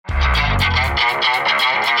Okay,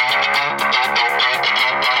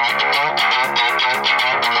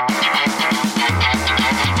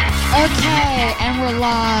 and we're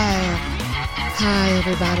live. Hi,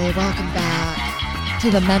 everybody. Welcome back to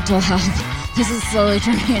the mental health. This is slowly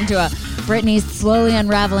turning into a Brittany's slowly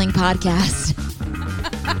unraveling podcast.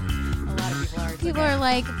 A lot of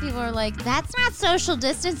people are like, that's not social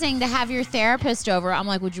distancing to have your therapist over. I'm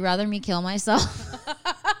like, would you rather me kill myself?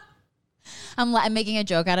 I'm making a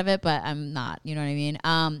joke out of it, but I'm not. You know what I mean?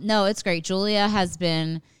 No, it's great. Julia has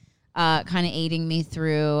been kind of aiding me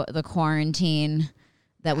through the quarantine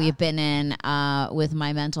that we've been in with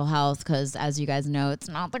my mental health because, as you guys know, it's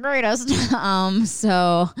not the greatest.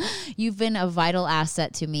 So you've been a vital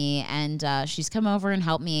asset to me, and she's come over and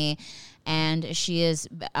helped me, and she has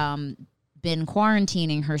been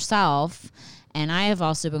quarantining herself, and I have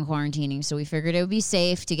also been quarantining, so we figured it would be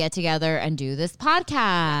safe to get together and do this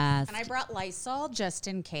podcast. And I brought Lysol just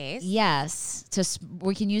in case. Yes,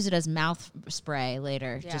 we can use it as mouth spray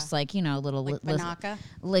later, just like, you know, a little like Banaka,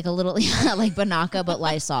 like a little like Banaka, but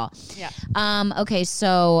Lysol. Yeah. Okay,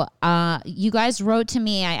 so you guys wrote to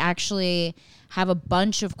me. I actually have a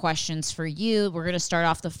bunch of questions for you. We're going to start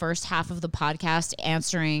off the first half of the podcast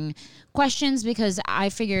answering questions because I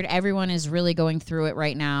figured everyone is really going through it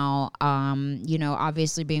right now. You know,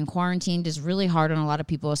 obviously being quarantined is really hard on a lot of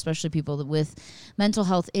people, especially people with mental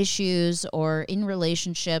health issues or in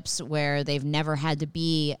relationships where they've never had to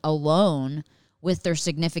be alone with their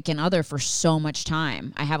significant other for so much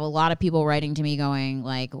time. I have a lot of people writing to me going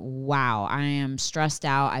like, wow, I am stressed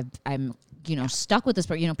out. I'm stuck with this,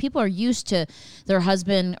 but, you know, people are used to their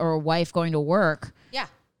husband or wife going to work. Yeah.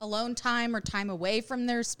 Alone time or time away from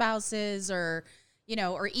their spouses or, you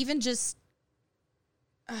know, or even just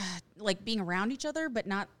like being around each other, but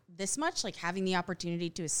not this much, like having the opportunity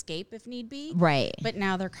to escape if need be. Right. But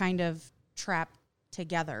now they're kind of trapped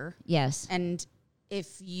together. Yes. And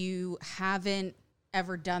if you haven't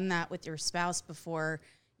ever done that with your spouse before,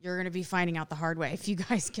 you're going to be finding out the hard way if you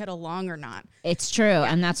guys get along or not. It's true.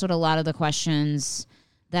 Yeah. And that's what a lot of the questions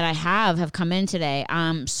that I have come in today.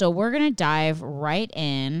 So we're going to dive right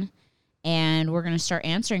in and we're going to start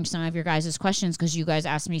answering some of your guys' questions because you guys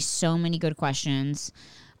asked me so many good questions.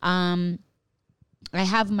 I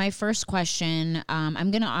have my first question. I'm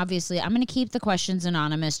going to keep the questions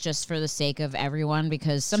anonymous just for the sake of everyone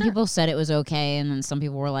because some people said it was okay and then some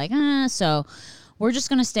people were like, so we're just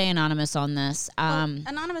going to stay anonymous on this.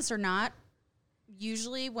 Anonymous or not,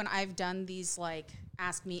 usually when I've done these like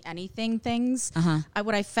ask me anything things,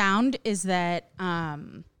 what I found is that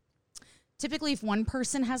typically if one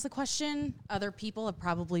person has the question, other people have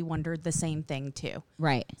probably wondered the same thing too.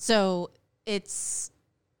 Right. So it's,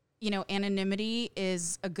 you know, anonymity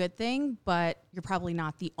is a good thing, but you're probably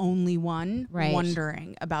not the only one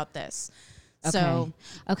wondering about this.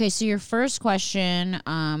 Okay. So your first question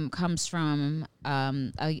comes from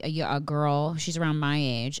a girl. She's around my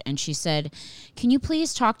age, and she said, "Can you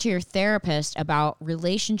please talk to your therapist about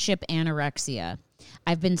relationship anorexia?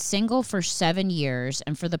 I've been single for 7 years,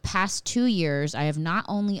 and for the past 2 years, I have not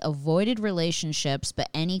only avoided relationships,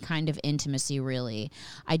 but any kind of intimacy, really.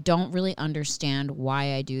 I don't really understand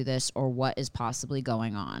why I do this or what is possibly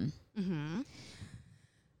going on." Mm-hmm.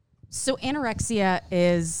 So anorexia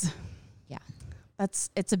is...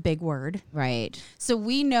 It's a big word. Right. So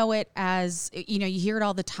we know it as, you know, you hear it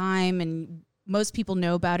all the time and most people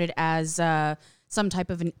know about it as some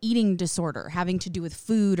type of an eating disorder having to do with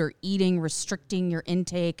food or eating, restricting your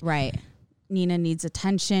intake. Right. Nina needs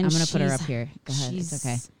attention. I'm going to put her up here. Go ahead. It's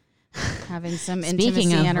okay. Having some intimacy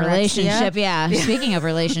Speaking of anorexia. Relationship, Speaking of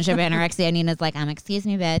relationship anorexia, Nina's like, excuse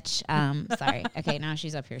me, bitch. Sorry. Okay, now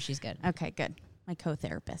she's up here. She's good. Okay, good. My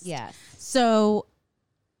co-therapist. Yeah. So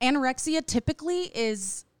anorexia typically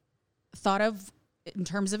is thought of in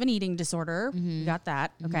terms of an eating disorder. Mm-hmm. You got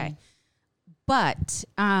that. Mm-hmm. Okay. But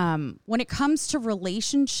when it comes to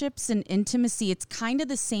relationships and intimacy, it's kind of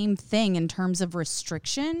the same thing in terms of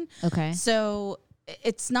restriction. Okay. So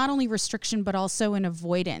it's not only restriction, but also an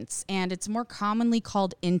avoidance. And it's more commonly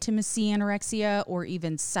called intimacy anorexia or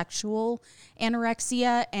even sexual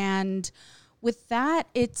anorexia. And with that,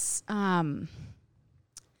 it's...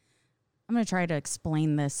 I'm going to try to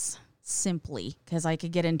explain this simply because I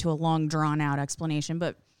could get into a long drawn out explanation,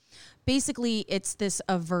 but basically it's this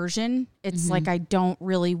aversion. It's like, I don't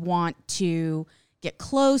really want to get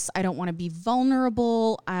close. I don't want to be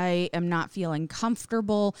vulnerable. I am not feeling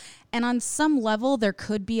comfortable. And on some level, there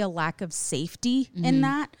could be a lack of safety in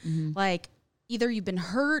that. Like either you've been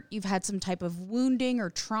hurt, you've had some type of wounding or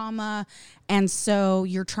trauma, and so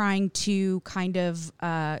you're trying to kind of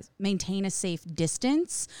maintain a safe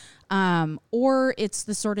distance. Or it's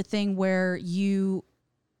the sort of thing where you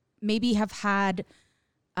maybe have had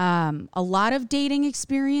a lot of dating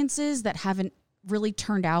experiences that haven't really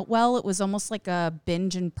turned out well. It was almost like a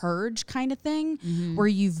binge and purge kind of thing where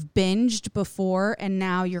you've binged before and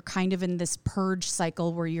now you're kind of in this purge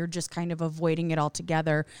cycle where you're just kind of avoiding it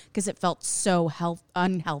altogether because it felt so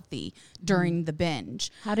unhealthy during the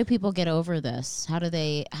binge. How do people get over this? How do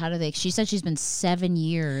they, she said she's been 7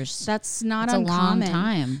 years. That's not That's uncommon. a long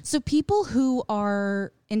time. So people who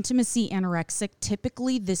are intimacy anorexic,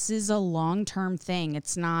 typically this is a long-term thing.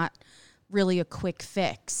 It's not really a quick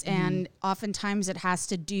fix. And oftentimes it has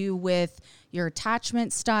to do with your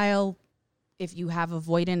attachment style. If you have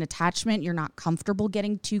avoidant attachment, you're not comfortable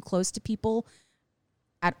getting too close to people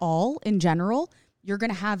at all in general, you're going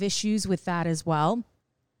to have issues with that as well.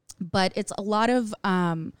 But it's a lot of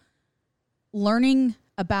learning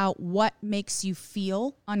about what makes you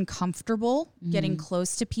feel uncomfortable getting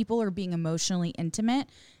close to people or being emotionally intimate.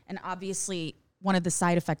 And obviously, one of the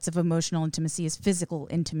side effects of emotional intimacy is physical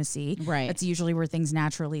intimacy. Right. That's usually where things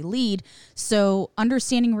naturally lead. So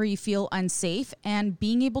understanding where you feel unsafe and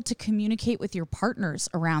being able to communicate with your partners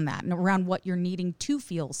around that and around what you're needing to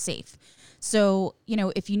feel safe. So, you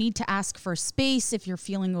know, if you need to ask for space, if you're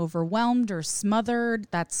feeling overwhelmed or smothered,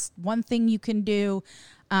 that's one thing you can do.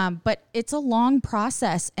 But it's a long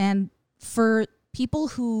process. And for people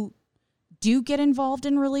who do get involved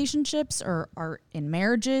in relationships or are in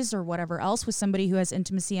marriages or whatever else with somebody who has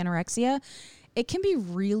intimacy anorexia, it can be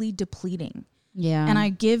really depleting. Yeah. And I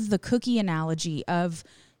give the cookie analogy of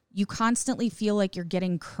you constantly feel like you're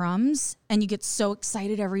getting crumbs and you get so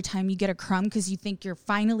excited every time you get a crumb because you think you're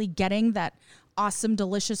finally getting that awesome,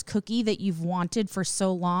 delicious cookie that you've wanted for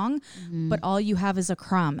so long, but all you have is a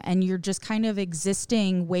crumb and you're just kind of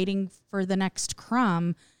existing, waiting for the next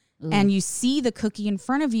crumb. And you see the cookie in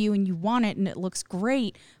front of you and you want it and it looks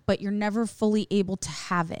great, but you're never fully able to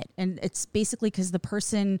have it. And it's basically because the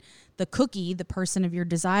person of your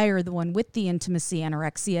desire, the one with the intimacy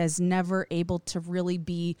anorexia, is never able to really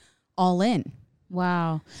be all in.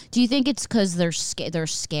 Wow. Do you think it's because they're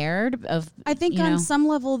scared of? I think on some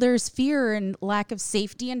level there's fear and lack of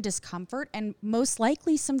safety and discomfort and most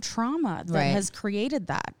likely some trauma that has created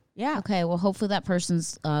that. Yeah. Okay. Well, hopefully that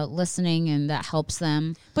person's listening and that helps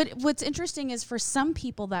them. But what's interesting is for some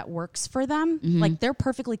people that works for them, like they're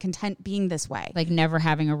perfectly content being this way. Like never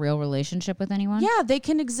having a real relationship with anyone? Yeah, they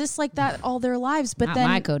can exist like that all their lives. But Not then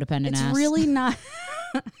my codependent it's ass. really not.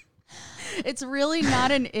 It's really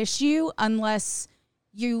not an issue unless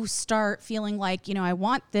you start feeling like, you know, I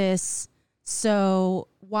want this. So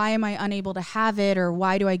why am I unable to have it? Or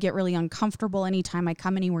why do I get really uncomfortable anytime I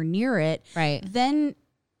come anywhere near it? Right. Then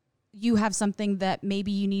you have something that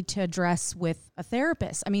maybe you need to address with a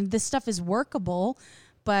therapist. I mean, this stuff is workable,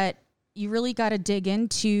 but you really got to dig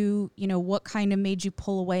into, you know, what kind of made you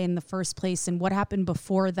pull away in the first place and what happened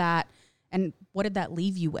before that and what did that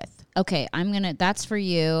leave you with? Okay, that's for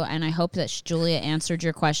you, and I hope that Julia answered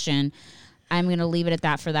your question. I'm going to leave it at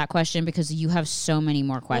that for that question because you have so many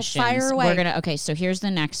more questions. Well, fire away. Okay, so here's the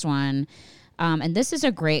next one. And this is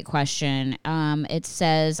a great question. It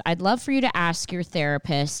says, I'd love for you to ask your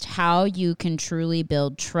therapist how you can truly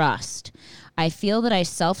build trust. I feel that I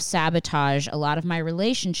self-sabotage a lot of my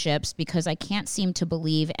relationships because I can't seem to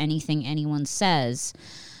believe anything anyone says.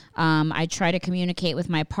 I try to communicate with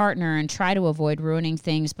my partner and try to avoid ruining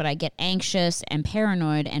things, but I get anxious and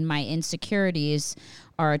paranoid and my insecurities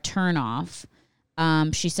are a turnoff.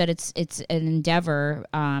 She said it's an endeavor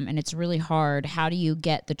and it's really hard. How do you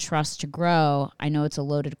get the trust to grow? I know it's a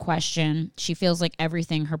loaded question. She feels like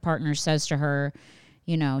everything her partner says to her,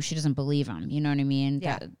 you know, she doesn't believe him. You know what I mean?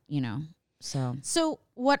 Yeah.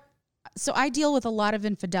 So I deal with a lot of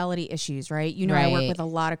infidelity issues, right? You know, Right. I work with a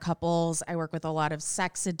lot of couples. I work with a lot of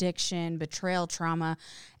sex addiction, betrayal trauma.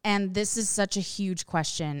 And this is such a huge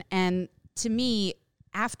question. And to me,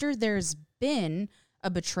 after there's been a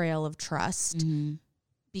betrayal of trust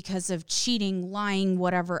because of cheating, lying,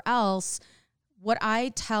 whatever else, what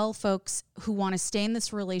I tell folks who want to stay in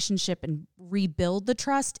this relationship and rebuild the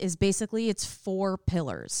trust is basically it's 4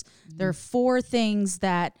 pillars. There are 4 things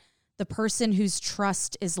that the person whose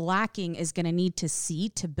trust is lacking is going to need to see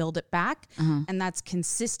to build it back. And that's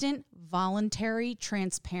consistent, voluntary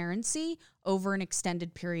transparency over an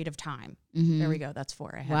extended period of time. There we go. That's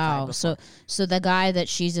 4. I had 5 before. So the guy that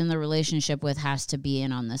she's in the relationship with has to be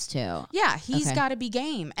in on this too. Yeah, he's got to be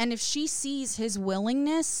game. And if she sees his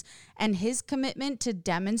willingness and his commitment to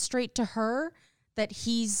demonstrate to her that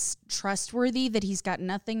he's trustworthy, that he's got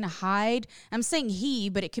nothing to hide. I'm saying he,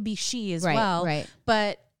 but it could be she as well. Right.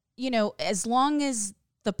 But, you know, as long as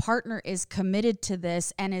the partner is committed to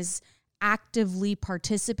this and is actively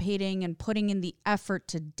participating and putting in the effort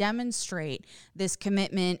to demonstrate this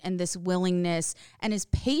commitment and this willingness and is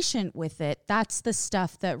patient with it, that's the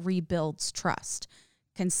stuff that rebuilds trust.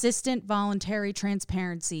 Consistent voluntary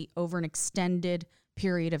transparency over an extended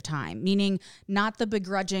period of time, meaning not the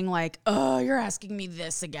begrudging like, oh, you're asking me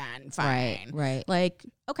this again. Fine. Right. Like,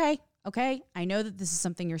 okay, I know that this is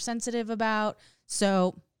something you're sensitive about,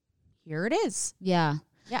 so here it is. Yeah.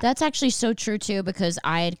 Yeah. That's actually so true too, because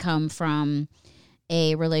I had come from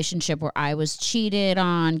a relationship where I was cheated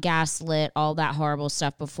on, gaslit, all that horrible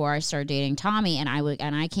stuff before I started dating Tommy, and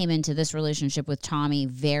I came into this relationship with Tommy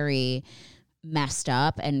very messed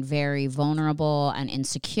up and very vulnerable and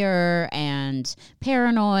insecure and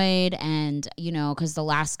paranoid, and because the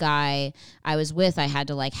last guy I was with, I had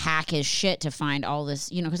to like hack his shit to find all this,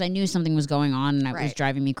 because I knew something was going on and it was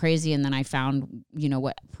driving me crazy, and then I found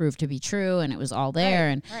what proved to be true, and it was all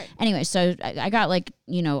there. Anyway, so I got like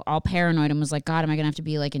all paranoid and was like, God, am I gonna have to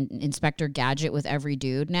be like an Inspector Gadget with every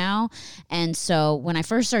dude now? And so when I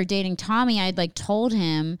first started dating Tommy, I'd like told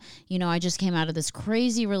him, I just came out of this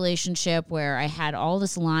crazy relationship where I had all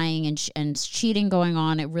this lying and cheating going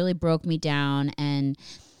on. It really broke me down. And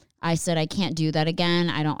I said, I can't do that again.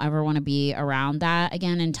 I don't ever want to be around that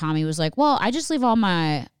again. And Tommy was like, well, I just leave all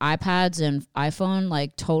my iPads and iPhone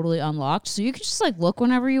like totally unlocked, so you can just like look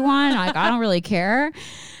whenever you want. Like, I don't really care.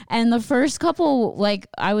 And the first couple, like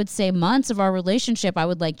I would say months of our relationship, I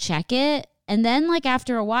would like check it. And then like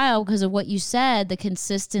after a while, because of what you said, the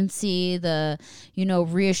consistency, the,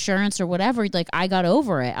 reassurance or whatever, like I got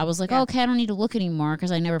over it. I was like, okay, I don't need to look anymore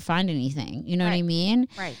because I never find anything. You know what I mean?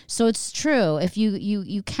 Right. So it's true. If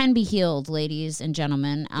you can be healed, ladies and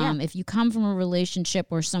gentlemen. If you come from a relationship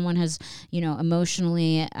where someone has,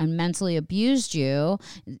 emotionally and mentally abused you,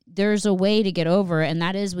 there's a way to get over it. And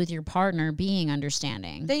that is with your partner being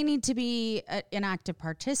understanding. They need to be an active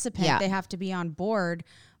participant. Yeah. They have to be on board.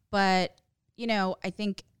 But I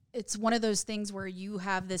think it's one of those things where you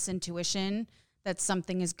have this intuition that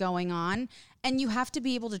something is going on, and you have to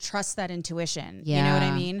be able to trust that intuition. Yeah. You know what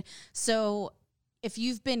I mean? So if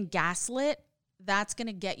you've been gaslit, that's going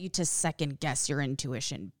to get you to second guess your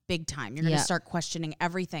intuition big time. You're going to start questioning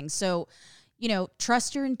everything. So,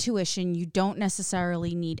 trust your intuition. You don't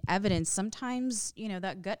necessarily need evidence. Sometimes,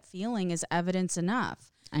 that gut feeling is evidence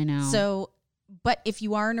enough. I know. So, but if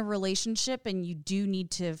you are in a relationship and you do need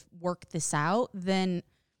to work this out, then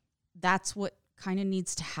that's what kind of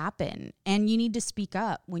needs to happen. And you need to speak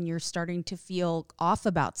up when you're starting to feel off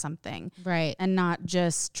about something. Right. And not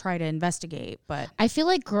just try to investigate. But I feel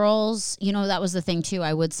like girls, that was the thing too.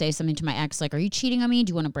 I would say something to my ex, like, are you cheating on me?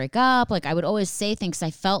 Do you want to break up? Like, I would always say things 'cause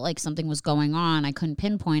I felt like something was going on. I couldn't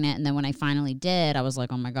pinpoint it. And then when I finally did, I was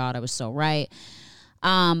like, oh my God, I was so right. But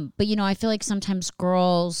I feel like sometimes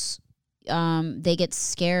girls, they get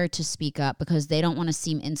scared to speak up because they don't want to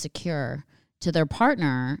seem insecure to their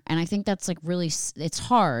partner. And I think that's like really, it's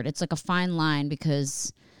hard. It's like a fine line,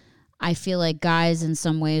 because I feel like guys in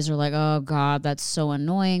some ways are like, oh God, that's so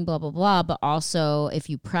annoying, blah, blah, blah. But also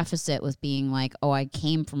if you preface it with being like, oh, I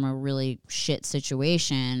came from a really shit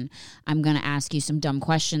situation, I'm going to ask you some dumb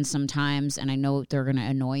questions sometimes, and I know they're going to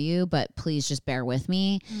annoy you, but please just bear with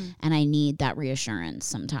me. And I need that reassurance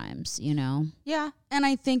sometimes, Yeah. And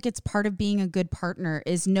I think it's part of being a good partner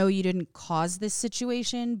is know you didn't cause this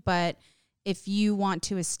situation, but if you want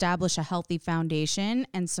to establish a healthy foundation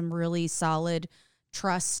and some really solid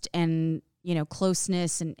trust and,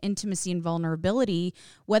 closeness and intimacy and vulnerability,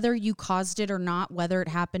 whether you caused it or not, whether it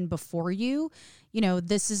happened before you,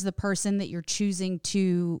 this is the person that you're choosing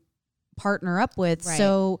to partner up with. Right.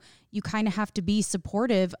 So you kind of have to be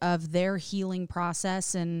supportive of their healing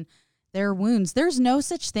process and their wounds. There's no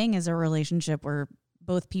such thing as a relationship where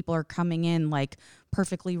both people are coming in like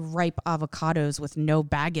perfectly ripe avocados with no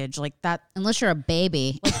baggage like that. Unless you're a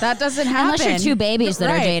baby. Like that doesn't happen. Unless you're two babies that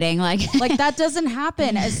are dating. Like that doesn't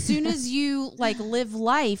happen. As soon as you like live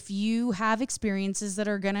life, you have experiences that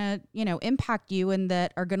are going to, impact you and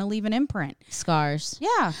that are going to leave an imprint. Scars.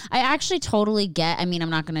 Yeah. I actually totally get, I'm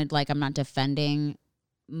not defending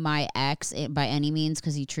my ex by any means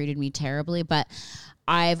because he treated me terribly, but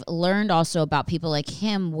I've learned also about people like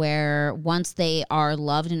him where once they are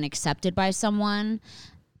loved and accepted by someone,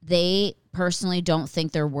 they personally don't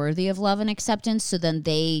think they're worthy of love and acceptance. So then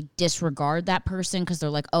they disregard that person because they're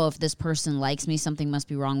like, oh, if this person likes me, something must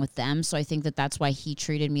be wrong with them. So I think that that's why he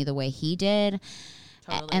treated me the way he did.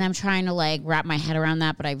 Totally. And I'm trying to like wrap my head around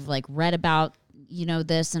that. But I've like read about,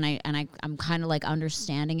 this and I'm kind of like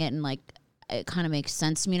understanding it and like, it kind of makes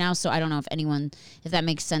sense to me now. So I don't know if that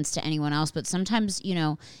makes sense to anyone else, but sometimes,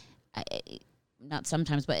 not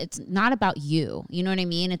sometimes, but it's not about you. You know what I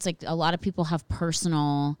mean? It's like a lot of people have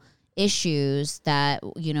personal issues that,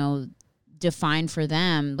 define for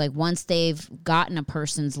them, like once they've gotten a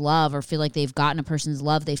person's love or feel like they've gotten a person's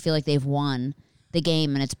love, they feel like they've won the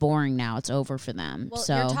game and it's boring now. It's over for them. Well,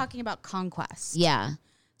 so you're talking about conquest. Yeah.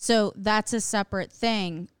 So that's a separate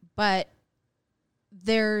thing, but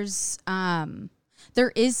there is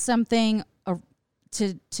something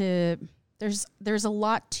there's a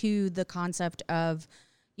lot to the concept of,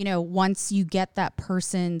 once you get that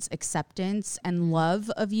person's acceptance and love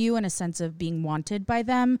of you and a sense of being wanted by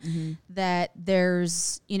them, that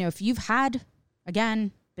there's, if you've had,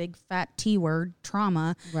 again, big fat T word,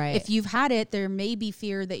 trauma, right. If you've had it, there may be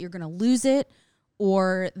fear that you're going to lose it,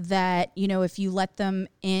 or that, if you let them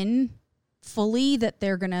in fully, that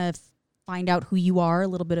they're going to find out who you are, a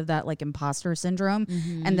little bit of that like imposter syndrome,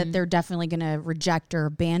 and that they're definitely going to reject or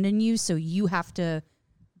abandon you. So you have to,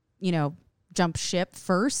 jump ship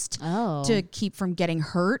first to keep from getting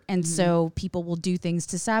hurt. And so people will do things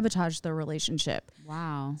to sabotage the relationship.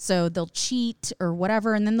 Wow. So they'll cheat or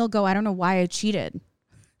whatever. And then they'll go, I don't know why I cheated.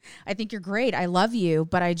 I think you're great. I love you,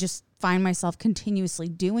 but I just find myself continuously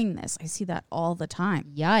doing this. I see that all the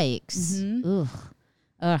time. Yikes.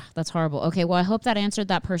 Ugh, that's horrible. Okay, well, I hope that answered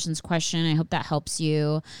that person's question. I hope that helps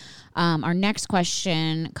you. Our next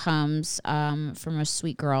question comes from a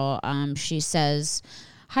sweet girl. She says,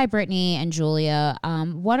 hi, Brittany and Julia.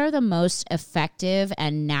 What are the most effective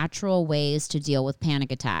and natural ways to deal with panic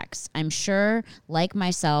attacks? I'm sure, like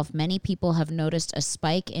myself, many people have noticed a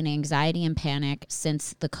spike in anxiety and panic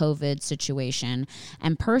since the COVID situation.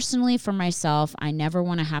 And personally, for myself, I never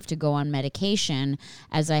want to have to go on medication,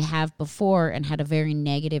 as I have before and had a very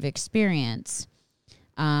negative experience.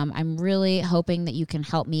 I'm really hoping that you can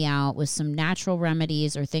help me out with some natural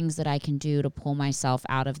remedies or things that I can do to pull myself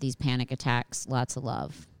out of these panic attacks. Lots of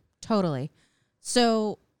love. Totally.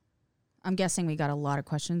 So I'm guessing we got a lot of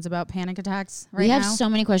questions about panic attacks right now. We have so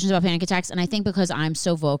many questions about panic attacks. And I think because I'm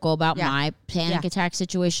so vocal about my panic attack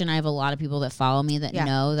situation, I have a lot of people that follow me that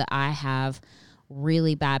know that I have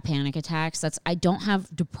really bad panic attacks. I don't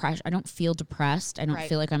have depression. I don't feel depressed. I don't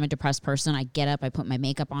feel like I'm a depressed person. I get up, I put my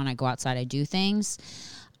makeup on, I go outside, I do things.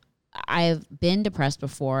 I've been depressed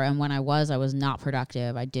before, and when I was not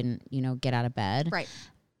productive. I didn't, get out of bed. Right.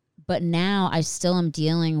 But now I still am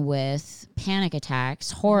dealing with panic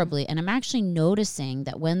attacks horribly. And I'm actually noticing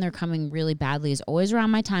that when they're coming really badly is always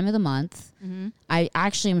around my time of the month. I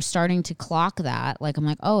actually am starting to clock that. Like, I'm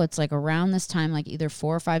like, oh, it's like around this time, like either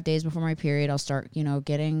 4 or 5 days before my period, I'll start,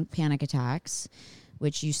 getting panic attacks,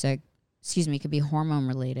 which you said, could be hormone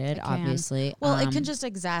related, obviously. Well, it can just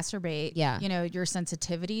exacerbate, yeah. Your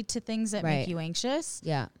sensitivity to things that make you anxious.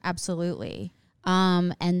 Yeah. Absolutely.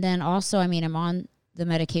 And then also, I'm on the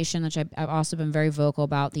medication, which I've also been very vocal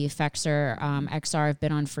about, the Effexor XR I've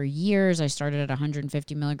been on for years. I started at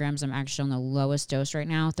 150 milligrams. I'm actually on the lowest dose right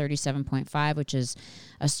now, 37.5, which is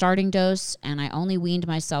a starting dose. And I only weaned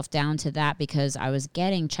myself down to that because I was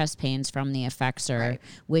getting chest pains from the Effexor,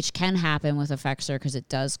 which can happen with Effexor because it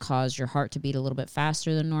does cause your heart to beat a little bit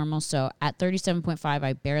faster than normal. So at 37.5,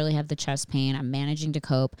 I barely have the chest pain. I'm managing to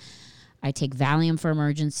cope. I take Valium for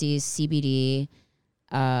emergencies, CBD,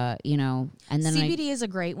 and then CBD is a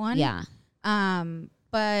great one. Yeah.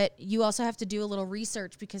 But you also have to do a little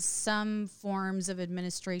research because some forms of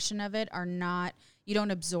administration of it are not, you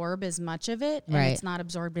don't absorb as much of it, and it's not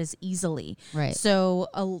absorbed as easily. Right.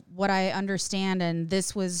 So what I understand, and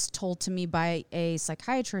this was told to me by a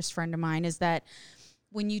psychiatrist friend of mine, is that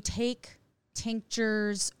when you take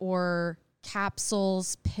tinctures or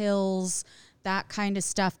capsules, pills, that kind of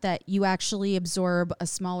stuff, that you actually absorb a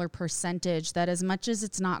smaller percentage, that as much as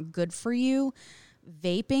it's not good for you,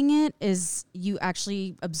 vaping it is, you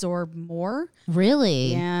actually absorb more.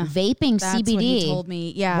 Really? Yeah. Vaping That's CBD? What he told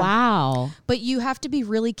me. Yeah. Wow. But you have to be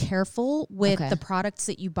really careful with the products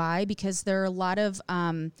that you buy because there are a lot of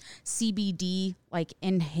CBD, like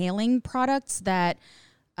inhaling products that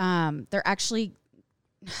they're actually,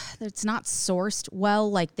 it's not sourced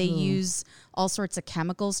well. Like they use all sorts of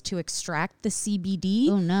chemicals to extract the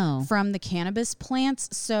CBD from the cannabis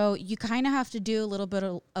plants. So you kind of have to do a little bit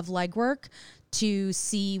of legwork to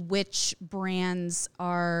see which brands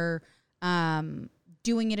are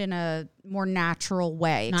doing it in a more natural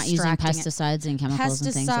way. Not using pesticides and chemicals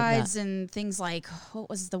and things like that. Pesticides and things like,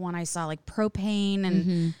 what was the one I saw? Like propane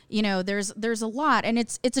and, there's a lot. And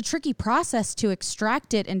it's a tricky process to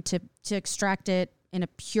extract it and to extract it in a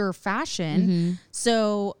pure fashion.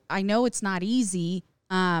 So I know it's not easy.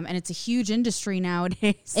 And it's a huge industry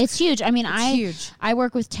nowadays. It's huge. Huge. I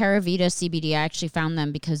work with Terra Vita CBD. I actually found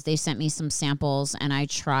them because they sent me some samples and I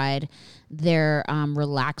tried their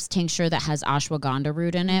relax tincture that has ashwagandha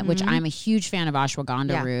root in it, which I'm a huge fan of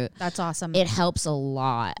ashwagandha root. That's awesome. It helps a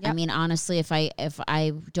lot. Yep. I mean, honestly, if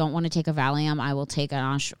I don't want to take a Valium, I will take an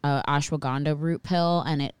ashwagandha root pill,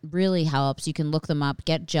 and it really helps. You can look them up,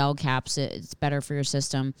 get gel caps. It's better for your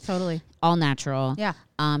system. Totally. All natural. Yeah.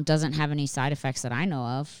 Doesn't have any side effects that I know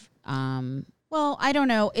of. Well, I don't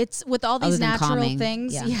know. It's with all these natural calming.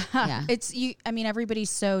 things. Yeah. It's you. I mean, everybody's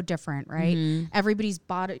so different, right? Everybody's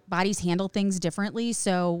bodies handle things differently.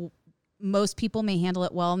 So most people may handle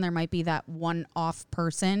it well, and there might be that one-off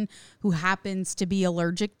person who happens to be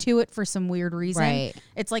allergic to it for some weird reason. Right.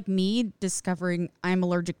 It's like me discovering I'm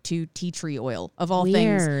allergic to tea tree oil of all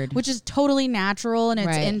Weird. things, which is totally natural, and it's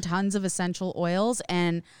Right. in tons of essential oils,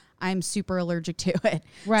 and I'm super allergic to it.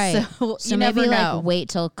 Right. So you maybe never know. like wait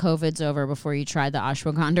till COVID's over before you try the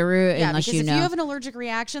ashwagandha root, Yeah, unless because you if know. you have an allergic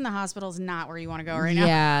reaction, the hospital's not where you want to go right now.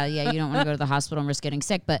 Yeah, you don't want to go to the hospital and risk getting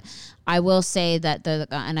sick. But I will say that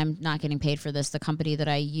and I'm not getting paid for this, the company that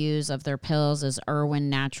I use of their pills is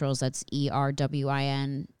Irwin Naturals. That's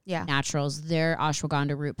ERWIN. Yeah. Naturals. Their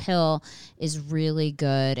ashwagandha root pill is really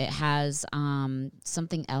good. It has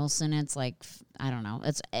something else in it. It's like, I don't know.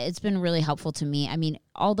 It's been really helpful to me. I mean,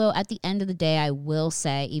 although at the end of the day, I will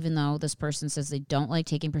say, even though this person says they don't like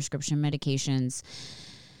taking prescription medications,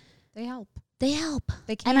 They help. they help.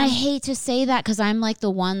 They can. And I hate to say that because I'm like the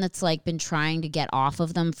one that's like been trying to get off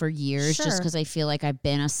of them for years just Sure. because I feel like I've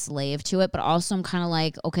been a slave to it. But also I'm kind of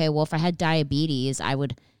like, okay, well, if I had diabetes,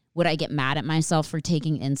 would I get mad at myself for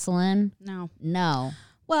taking insulin? No.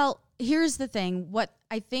 Well, here's the thing. What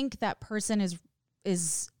I think that person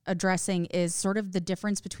is addressing is sort of the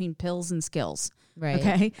difference between pills and skills. Right.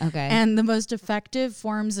 Okay. Okay. And the most effective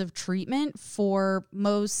forms of treatment for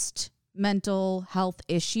most mental health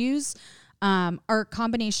issues are a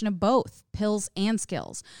combination of both pills and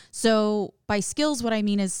skills. So by skills, what I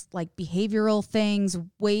mean is like behavioral things,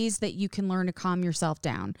 ways that you can learn to calm yourself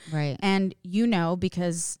down. Right. And you know,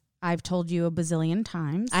 because I've told you a bazillion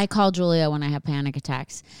times. I call Julia when I have panic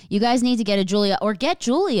attacks. You guys need to get a Julia or get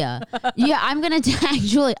Julia. Yeah, I'm going to tag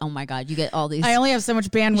Julia. Oh my God, you get all these. I only have so much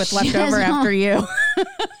bandwidth left has over after you.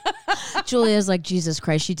 Julia's like, Jesus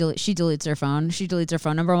Christ, she deletes her phone. She deletes her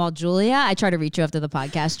phone number. Well, Julia, I try to reach you after the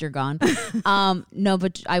podcast. You're gone. No,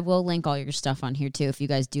 but I will link all your stuff on here too if you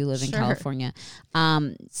guys do live in Sure. California.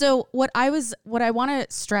 So what I want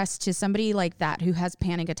to stress to somebody like that who has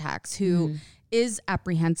panic attacks, who is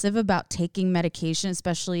apprehensive about taking medication,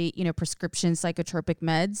 especially, prescription psychotropic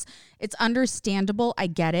meds, it's understandable. I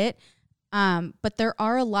get it. But there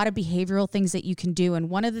are a lot of behavioral things that you can do. And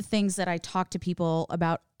one of the things that I talk to people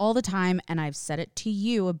about all the time, and I've said it to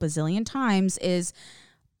you a bazillion times, is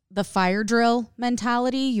the fire drill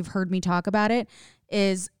mentality. You've heard me talk about it.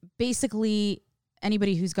 Is basically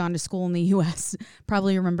anybody who's gone to school in the U.S.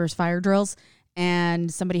 probably remembers fire drills. And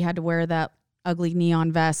somebody had to wear that ugly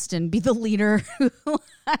neon vest and be the leader who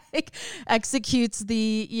executes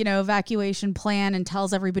the, evacuation plan and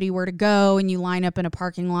tells everybody where to go, and you line up in a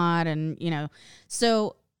parking lot, and,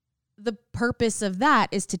 so the purpose of that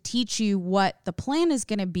is to teach you what the plan is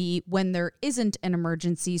going to be when there isn't an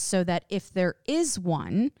emergency, so that if there is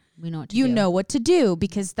one, We know what to you do. know what to do,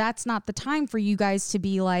 because that's not the time for you guys to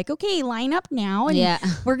be like, okay, line up now and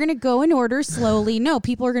we're going to go in order slowly. No,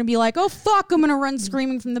 people are going to be like, oh, fuck, I'm going to run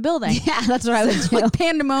screaming from the building. Yeah, that's what I would do. Like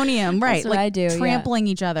pandemonium, right? That's what like I do, yeah. trampling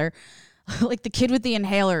each other. Like the kid with the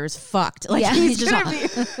inhaler is fucked. Like Yeah, he's he's gonna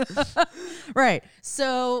be right.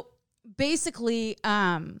 So basically,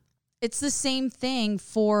 it's the same thing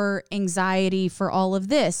for anxiety, for all of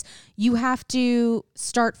this. You have to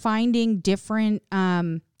start finding different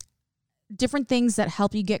things that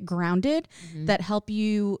help you get grounded, that help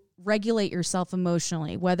you regulate yourself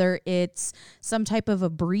emotionally, whether it's some type of a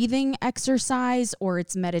breathing exercise, or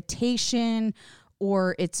it's meditation,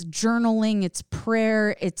 or it's journaling, it's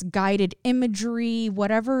prayer, it's guided imagery,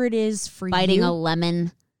 whatever it is for you. Biting a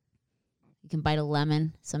lemon. You can bite a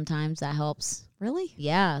lemon sometimes. That helps. Really?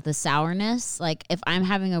 Yeah, the sourness. Like if I'm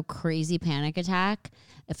having a crazy panic attack,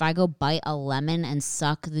 if I go bite a lemon and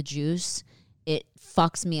suck the juice, it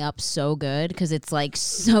fucks me up so good because it's like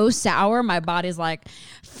so sour. My body's like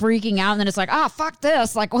freaking out, and then it's like, oh, fuck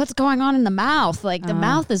this. Like, what's going on in the mouth? Like the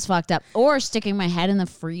mouth is fucked up. Or sticking my head in the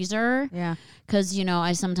freezer. Yeah. Because,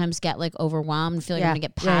 I sometimes get like overwhelmed, feel like Yeah. I'm going to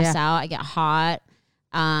get Yeah, passed yeah. out. I get hot.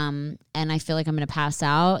 And I feel like I'm going to pass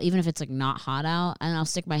out, even if it's like not hot out, and I'll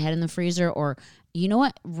stick my head in the freezer. Or, you know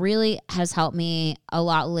what really has helped me a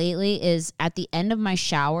lot lately is at the end of my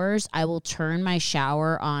showers, I will turn my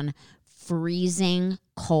shower on freezing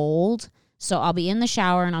cold So I'll be in the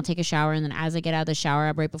shower and I'll take a shower. And then as I get out of the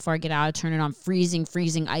shower, right before I get out, I turn it on freezing,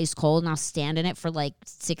 ice cold. And I'll stand in it for like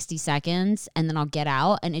 60 seconds. And then I'll get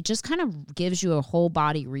out. And it just kind of gives you a whole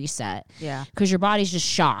body reset. Yeah. Because your body's just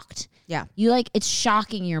shocked. Yeah. It's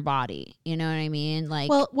shocking your body. You know what I mean? Like,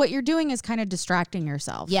 well, what you're doing is kind of distracting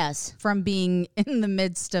yourself. Yes. From being in the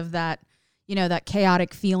midst of that, that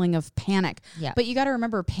chaotic feeling of panic. Yeah. But you got to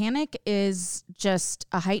remember, panic is just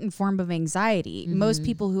a heightened form of anxiety. Mm-hmm. Most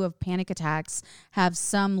people who have panic attacks have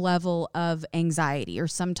some level of anxiety or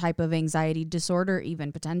some type of anxiety disorder,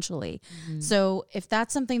 even potentially. Mm-hmm. So if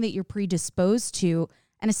that's something that you're predisposed to,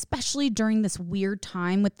 and especially during this weird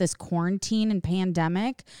time with this quarantine and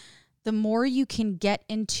pandemic, the more you can get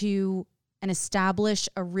into and establish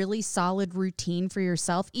a really solid routine for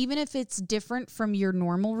yourself, even if it's different from your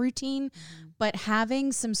normal routine, but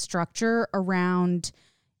having some structure around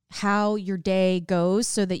how your day goes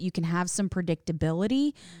so that you can have some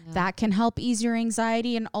predictability, that can help ease your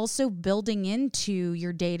anxiety. And also building into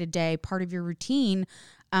your day-to-day part of your routine,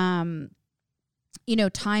 time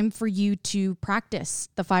for you to practice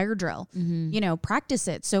the fire drill, practice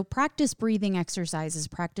it. So practice breathing exercises,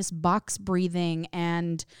 practice box breathing,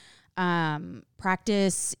 and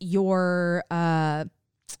practice your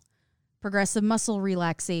progressive muscle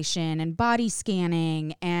relaxation and body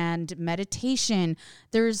scanning and meditation.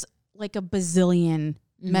 There's like a bazillion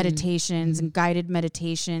meditations and guided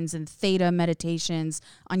meditations and theta meditations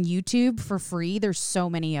on YouTube for free. There's so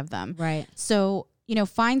many of them. Right. So,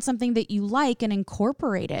 find something that you like and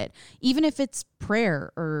incorporate it, even if it's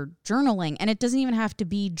prayer or journaling. And it doesn't even have to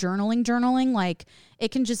be journaling. Like, it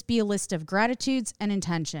can just be a list of gratitudes and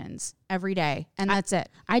intentions every day. And that's it.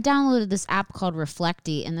 I downloaded this app called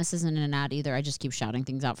Reflecti, and this isn't an ad either. I just keep shouting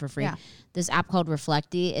things out for free. Yeah. This app called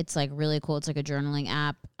Reflecti, it's like really cool. It's like a journaling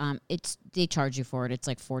app. They charge you for it. It's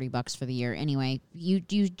like $40 for the year. Anyway, you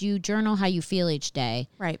journal how you feel each day.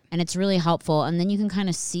 Right. And it's really helpful. And then you can kind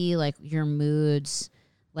of see like your moods,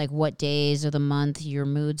 like what days of the month your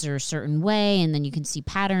moods are a certain way, and then you can see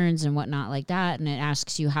patterns and whatnot like that. And it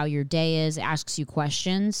asks you how your day is. It asks you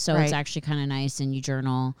questions. So it's actually kind of nice, and you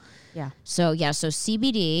journal. Yeah. So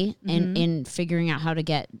CBD and in figuring out how to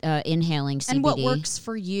get inhaling CBD. And what works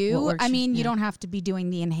for you. Works, you don't have to be doing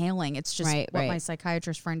the inhaling. It's just what my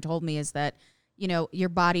psychiatrist friend told me is that, your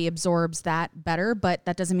body absorbs that better, but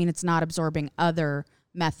that doesn't mean it's not absorbing other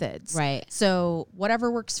methods. Right. So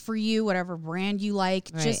whatever works for you, whatever brand you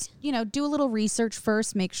like, just, do a little research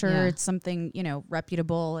first, make sure it's something,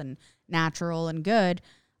 reputable and natural and good.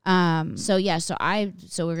 So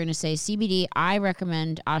we're going to say CBD. I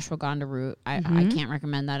recommend ashwagandha root. I can't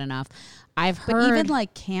recommend that enough. I've heard, but even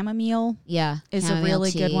like chamomile, is a really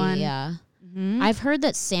good one. Yeah. Mm-hmm. I've heard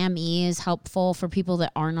that SAMe is helpful for people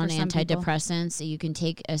that aren't on antidepressants. So you can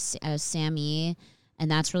take a SAMe,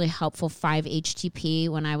 and that's really helpful. 5-HTP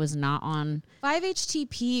when I was not on.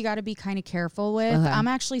 5-HTP you got to be kind of careful with. Okay. I'm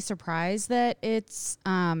actually surprised that it's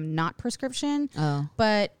not prescription. Oh,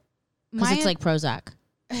 but because it's like Prozac.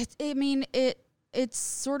 It's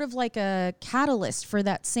sort of like a catalyst for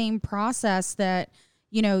that same process that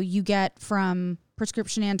you get from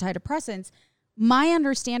prescription antidepressants. My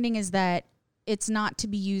understanding is that it's not to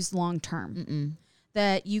be used long term.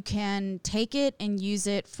 That you can take it and use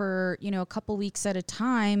it for a couple weeks at a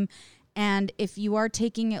time. And if you are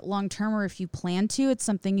taking it long term, or if you plan to, it's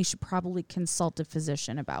something you should probably consult a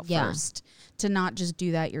physician about first, to not just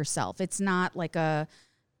do that yourself. It's not like a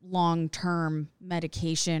long-term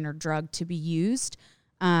medication or drug to be used.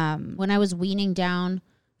 When I was weaning down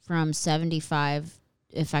from 75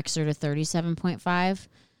 Effexor to 37.5,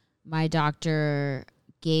 my doctor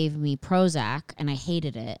gave me Prozac, and I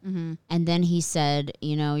hated it. Mm-hmm. And then he said,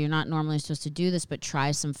 you're not normally supposed to do this, but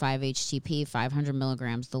try some 5-HTP, 500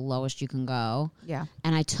 milligrams, the lowest you can go. Yeah.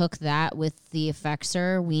 And I took that with the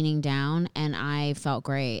Effexor weaning down, and I felt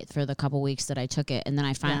great for the couple weeks that I took it. And then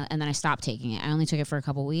I stopped taking it. I only took it for a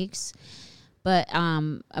couple weeks. But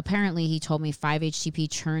apparently he told me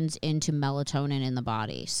 5-HTP turns into melatonin in the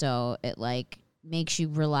body. So it like makes you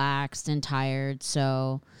relaxed and tired.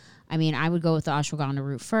 So I would go with the ashwagandha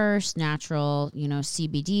root first, natural,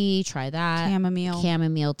 CBD, try that.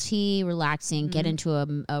 Chamomile tea, relaxing, get into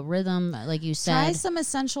a rhythm, like you said. Try some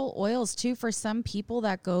essential oils, too. For some people,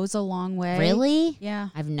 that goes a long way. Really? Yeah.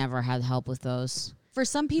 I've never had help with those. For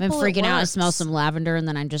some people, I'm freaking out. I smell some lavender, and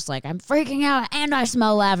then I'm just like, I'm freaking out, and I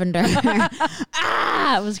smell lavender.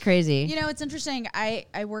 It was crazy. It's interesting. I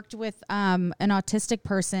worked with an autistic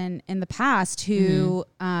person in the past who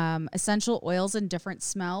essential oils and different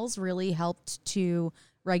smells really helped to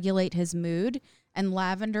regulate his mood. And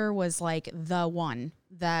lavender was like the one.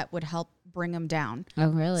 that would help bring him down. Oh,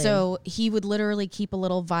 really? So he would literally keep a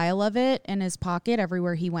little vial of it in his pocket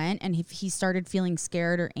everywhere he went. And if he started feeling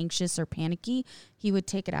scared or anxious or panicky, he would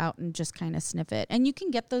take it out and just kind of sniff it. And you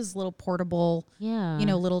can get those little portable,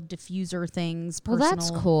 little diffuser things. Well,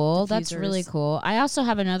 that's cool. Diffusers. That's really cool. I also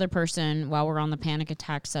have another person, while we're on the panic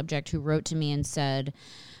attack subject, who wrote to me and said,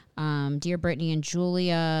 Dear Brittany and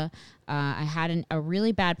Julia, I had a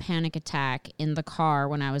really bad panic attack in the car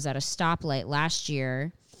when I was at a stoplight last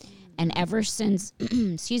year. And ever since,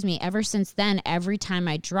 ever since then, every time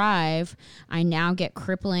I drive, I now get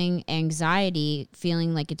crippling anxiety,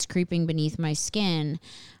 feeling like it's creeping beneath my skin.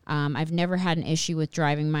 I've never had an issue with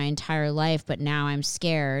driving my entire life, but now I'm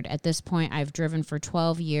scared. At this point, I've driven for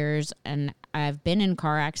 12 years and I've been in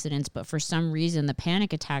car accidents, but for some reason, the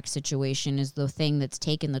panic attack situation is the thing that's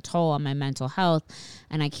taken the toll on my mental health,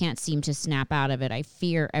 and I can't seem to snap out of it. I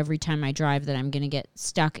fear every time I drive that I'm going to get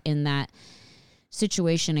stuck in that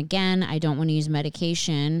situation again. I don't want to use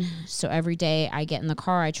medication. So every day I get in the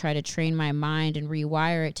car, I try to train my mind and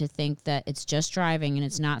rewire it to think that it's just driving and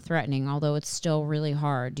it's not threatening, although it's still really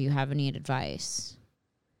hard. Do you have any advice?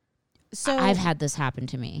 So I've had this happen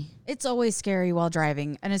to me. It's always scary while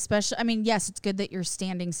driving. And especially, I mean, yes, it's good that you're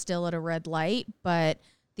standing still at a red light, but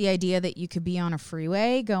the idea that you could be on a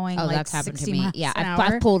freeway going that's happened to me. Yeah,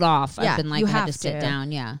 I've pulled off. Yeah, I've been like, I had to sit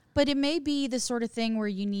down. Yeah. But it may be the sort of thing where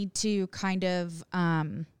you need to kind of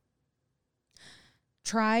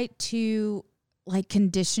try to like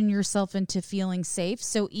condition yourself into feeling safe.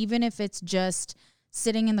 So even if it's just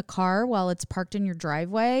sitting in the car while it's parked in your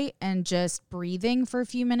driveway and just breathing for a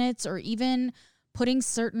few minutes, or even putting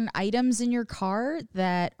certain items in your car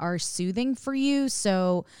that are soothing for you.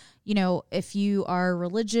 So, if you are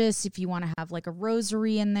religious, if you want to have like a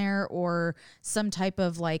rosary in there, or some type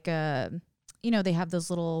of like they have those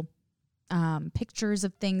little pictures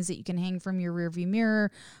of things that you can hang from your rearview mirror,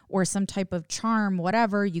 or some type of charm,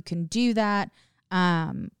 whatever, you can do that.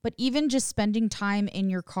 But even just spending time in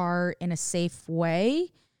your car in a safe way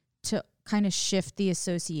to kind of shift the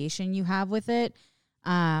association you have with it,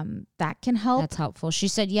 that can help. That's helpful. She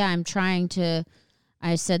said,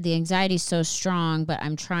 I said the anxiety is so strong, but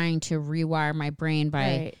I'm trying to rewire my brain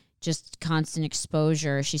by just constant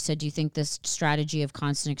exposure. She said, do you think this strategy of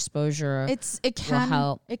constant exposure will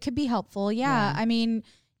help? It could be helpful. Yeah. I mean,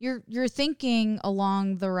 you're thinking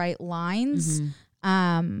along the right lines.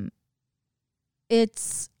 Mm-hmm.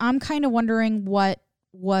 I'm kind of wondering what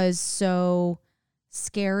was so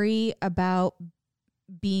scary about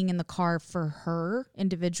being in the car for her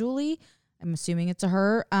individually. I'm assuming it's a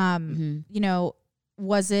her.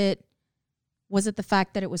 Was it the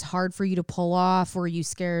fact that it was hard for you to pull off? Were you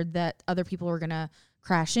scared that other people were going to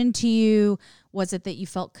crash into you? Was it that you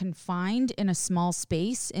felt confined in a small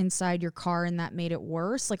space inside your car and that made it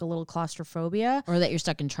worse, like a little claustrophobia? Or that you're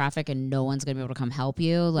stuck in traffic and no one's going to be able to come help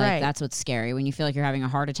you? Like, that's what's scary, when you feel like you're having a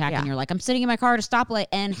heart attack and you're like, I'm sitting in my car at a stoplight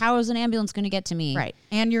and how is an ambulance going to get to me? Right.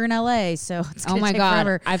 And you're in LA, so it's going to take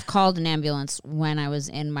forever. I've called an ambulance when I was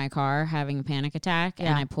in my car having a panic attack and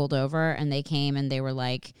I pulled over and they came and they were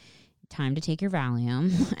like, time to take your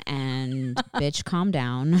Valium and bitch, calm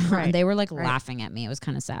down. Right. They were like laughing at me. It was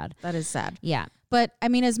kind of sad. That is sad. Yeah. But I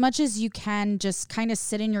mean, as much as you can just kind of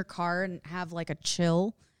sit in your car and have like a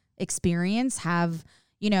chill experience, have,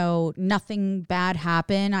 nothing bad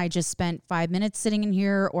happen. I just spent 5 minutes sitting in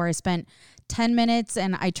here, or I spent 10 minutes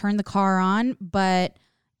and I turned the car on, but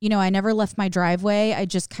I never left my driveway. I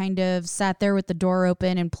just kind of sat there with the door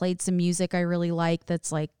open and played some music I really like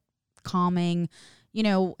that's like calming.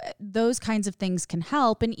 Those kinds of things can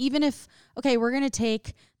help. And even if, we're going to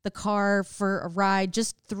take the car for a ride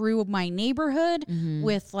just through my neighborhood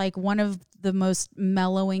with like one of the most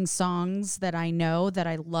mellowing songs that I know, that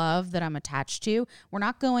I love, that I'm attached to. We're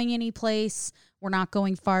not going any place. We're not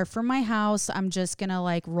going far from my house. I'm just going to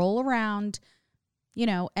like roll around,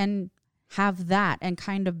 and have that and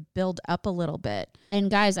kind of build up a little bit. And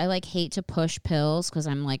guys, I like hate to push pills because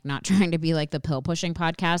I'm like not trying to be like the pill pushing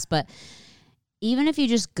podcast, but even if you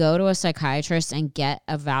just go to a psychiatrist and get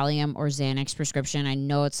a Valium or Xanax prescription, I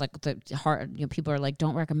know it's like the hard, people are like,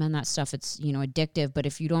 don't recommend that stuff. It's, addictive. But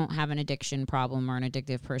if you don't have an addiction problem or an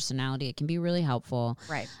addictive personality, it can be really helpful.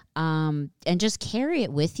 Right. And just carry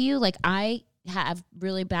it with you. Like, I have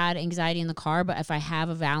really bad anxiety in the car, but if I have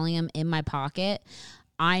a Valium in my pocket,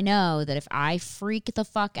 I know that if I freak the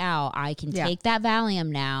fuck out, I can take that Valium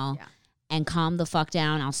now. Yeah. And calm the fuck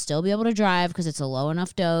down. I'll still be able to drive because it's a low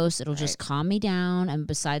enough dose. It'll just calm me down. And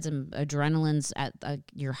besides, adrenaline's at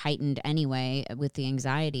you're heightened anyway with the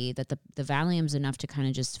anxiety, that the Valium's enough to kind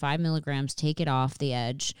of just 5 milligrams, take it off the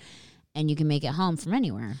edge, and you can make it home from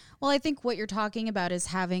anywhere. Well, I think what you're talking about is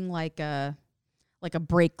having like a like a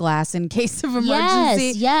break glass in case of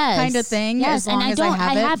emergency kind of thing. Yes, as long and as I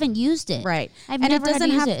have it. haven't used it. Right. I've And never it had to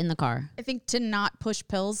doesn't use have- it in the car. I think to not push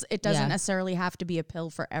pills, it doesn't necessarily have to be a pill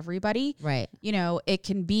for everybody. Right. You know, it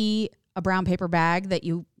can be a brown paper bag that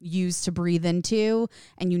you use to breathe into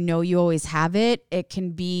and you always have it. It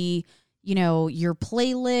can be, you know, your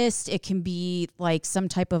playlist. It can be like some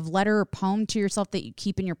type of letter or poem to yourself that you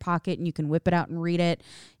keep in your pocket and you can whip it out and read it.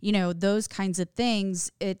 You know, those kinds of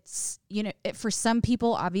things. It's, you know, for some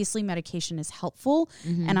people, obviously medication is helpful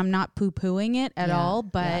and I'm not poo-pooing it at all,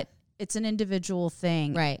 but it's an individual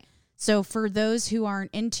thing. Right. So for those who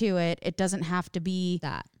aren't into it, it doesn't have to be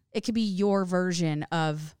that. It could be your version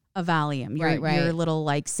of a Valium, your little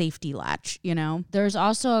like safety latch, you know? There's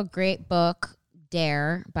also a great book,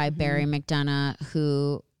 Dare by Barry McDonough,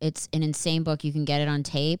 who it's an insane book. You can get it on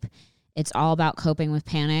tape. It's all about coping with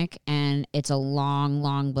panic, and it's a long,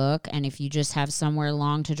 long book. And if you just have somewhere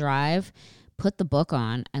long to drive, put the book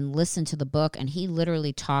on and listen to the book. And he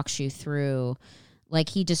literally talks you through, like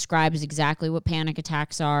he describes exactly what panic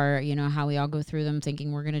attacks are, you know, how we all go through them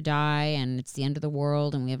thinking we're going to die and it's the end of the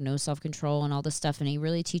world and we have no self-control and all this stuff. And he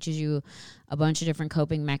really teaches you a bunch of different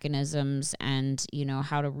coping mechanisms and, you know,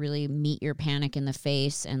 how to really meet your panic in the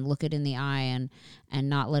face and look it in the eye and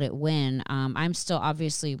not let it win. I'm still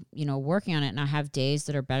obviously, you know, working on it, and I have days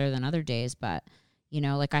that are better than other days, but you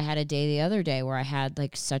know, like I had a day the other day where I had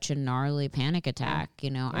like such a gnarly panic attack. You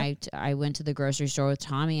know, I went to the grocery store with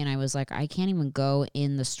Tommy and I was like, I can't even go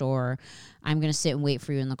in the store. I'm going to sit and wait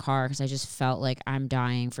for you in the car because I just felt like I'm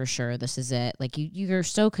dying for sure. This is it. Like you're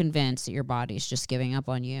so convinced that your body's just giving up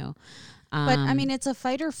on you. But I mean, it's a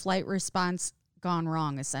fight or flight response gone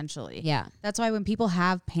wrong, essentially. Yeah. That's why when people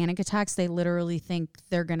have panic attacks, they literally think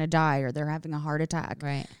they're going to die or they're having a heart attack.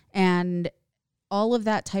 Right. And all of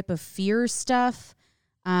that type of fear stuff,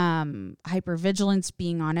 hypervigilance,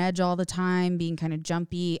 being on edge all the time, being kind of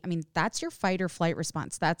jumpy. I mean, that's your fight or flight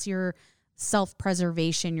response. That's your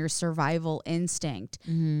self-preservation, your survival instinct.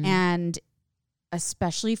 And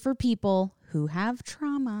especially for people who have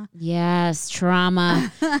trauma. Yes,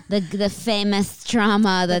 trauma. the famous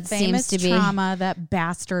trauma that seems to be trauma, that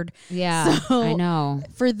bastard. Yeah, so I know.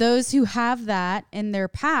 For those who have that in their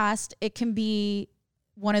past, it can be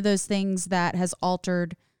one of those things that has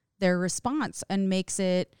altered their response and makes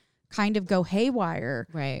it kind of go haywire.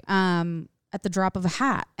 Right. At the drop of a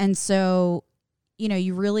hat. And so, you know,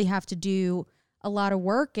 you really have to do a lot of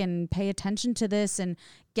work and pay attention to this and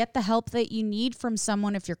get the help that you need from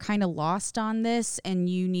someone if you're kind of lost on this and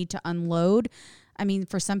you need to unload. I mean,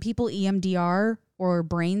 for some people, EMDR or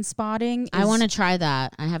brain spotting. I want to try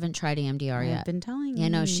that. I haven't tried EMDR yet. I've been telling you. Yeah,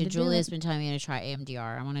 no, Julia's been telling me to try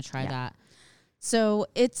EMDR. I want to try that. So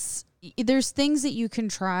there's things that you can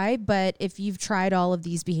try, but if you've tried all of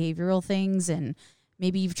these behavioral things and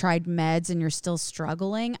maybe you've tried meds and you're still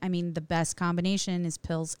struggling, I mean, the best combination is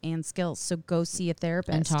pills and skills. So go see a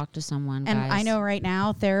therapist. And talk to someone, And guys. I know right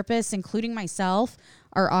now therapists, including myself,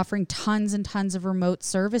 are offering tons and tons of remote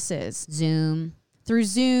services. Zoom. Through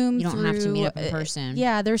Zoom. You don't have to meet up in person.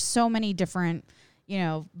 Yeah, there's so many different, you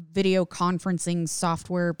know, video conferencing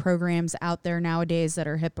software programs out there nowadays that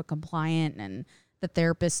are HIPAA compliant and the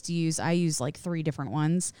therapists use. I use like 3 different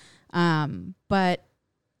ones. But,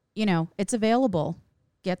 you know, it's available.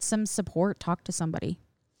 Get some support. Talk to somebody.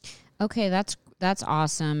 Okay, that's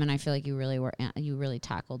awesome, and I feel like you really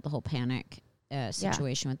tackled the whole panic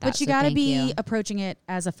situation with that. But you got to be approaching it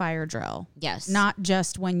as a fire drill. Yes, not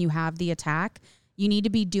just when you have the attack. You need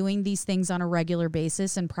to be doing these things on a regular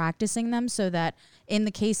basis and practicing them so that in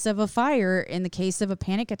the case of a fire, in the case of a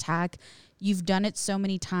panic attack, you've done it so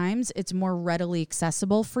many times, it's more readily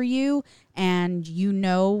accessible for you and you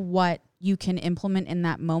know what you can implement in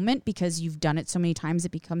that moment because you've done it so many times,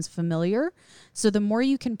 it becomes familiar. So the more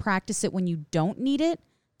you can practice it when you don't need it,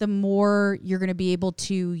 the more you're going to be able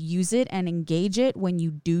to use it and engage it when you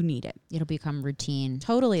do need it. It'll become routine.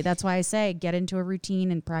 Totally. That's why I say get into a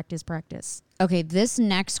routine and practice. Okay, this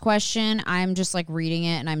next question, I'm just like reading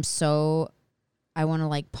it and I want to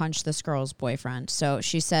like punch this girl's boyfriend. So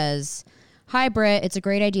she says, "Hi, Britt. It's a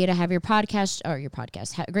great idea to have your podcast.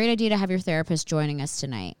 Great idea to have your therapist joining us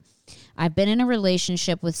tonight. I've been in a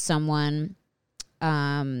relationship with someone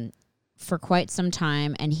for quite some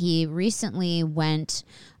time, and he recently went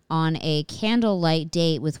on a candlelight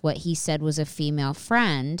date with what he said was a female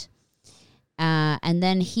friend. And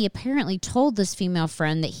then he apparently told this female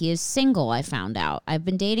friend that he is single, I found out. I've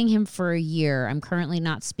been dating him for a year. I'm currently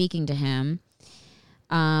not speaking to him.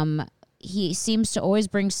 He seems to always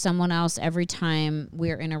bring someone else every time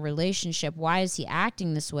we're in a relationship. Why is he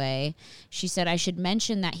acting this way?" She said, "I should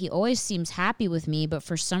mention that he always seems happy with me, but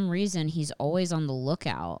for some reason, he's always on the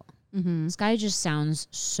lookout." This guy just sounds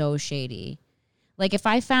so shady. Like if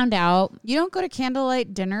I found out, You don't go to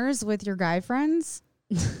candlelight dinners with your guy friends?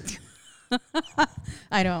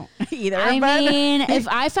 I don't either. I mean, if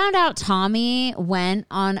I found out Tommy went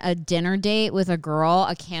on a dinner date with a girl,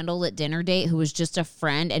 a candlelit dinner date, who was just a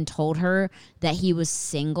friend and told her that he was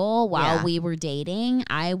single while we were dating,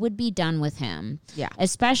 I would be done with him. Yeah.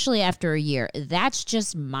 Especially after a year. That's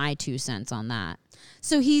just my 2 cents on that.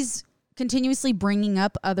 So he's continuously bringing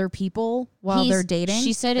up other people while they're dating?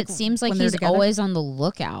 She said it seems like he's always on the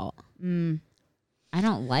lookout. I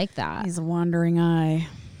don't like that. He's a wandering eye.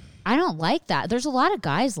 I don't like that. There's a lot of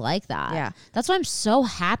guys like that. Yeah. That's why I'm so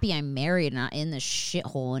happy I'm married and not in this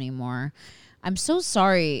shithole anymore. I'm so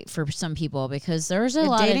sorry for some people because there's a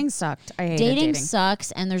lot dating of... sucked. I hate dating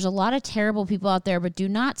sucks, and there's a lot of terrible people out there, but do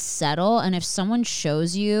not settle. And if someone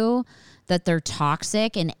shows you that they're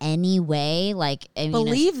toxic in any way, like...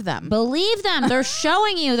 Believe them. Believe them. They're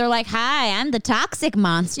showing you. They're like, hi, I'm the toxic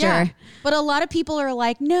monster. Yeah. But a lot of people are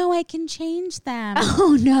like, no, I can change them.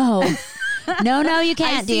 Oh, no. No, you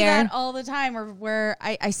can't, I see dear. that all the time where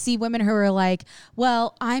I see women who are like,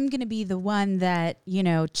 well, I'm going to be the one that,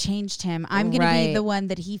 changed him. I'm going to be the one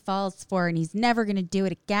that he falls for and he's never going to do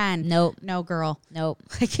it again. Nope. No, girl. Nope.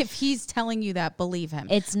 Like if he's telling you that, believe him.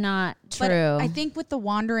 It's not true. But I think with the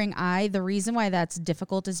wandering eye, the reason why that's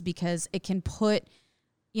difficult is because it can put,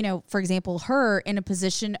 for example, her in a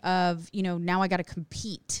position of, now I got to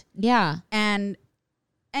compete. Yeah. And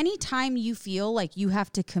anytime you feel like you have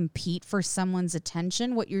to compete for someone's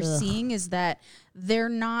attention, what you're seeing is that they're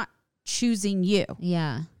not choosing you.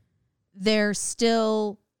 Yeah. They're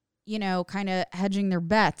still, kind of hedging their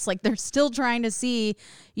bets. Like they're still trying to see,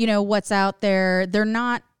 what's out there. They're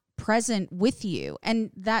not present with you.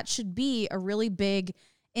 And that should be a really big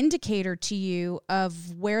indicator to you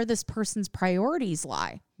of where this person's priorities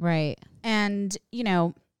lie. Right. And,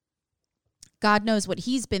 God knows what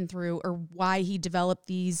he's been through or why he developed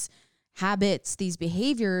these habits, these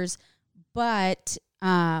behaviors. But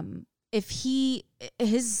if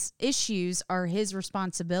his issues are his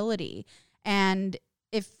responsibility, and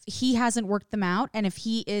if he hasn't worked them out, and if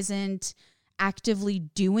he isn't actively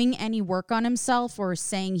doing any work on himself or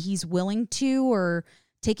saying he's willing to or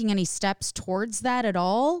taking any steps towards that at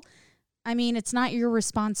all, I mean, it's not your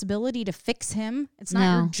responsibility to fix him. It's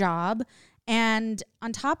not your job. And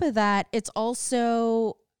on top of that, it's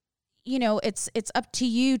also, it's up to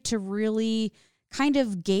you to really kind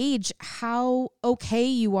of gauge how okay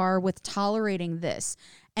you are with tolerating this.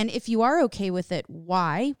 And if you are okay with it,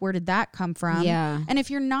 why? Where did that come from? Yeah. And if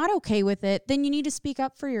you're not okay with it, then you need to speak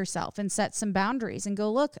up for yourself and set some boundaries and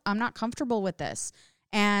go, look, I'm not comfortable with this.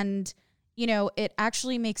 And it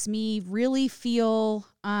actually makes me really feel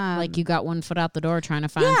like you got one foot out the door trying to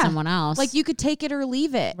find someone else. Like you could take it or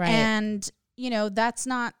leave it. Right. And, that's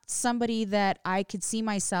not somebody that I could see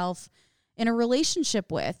myself in a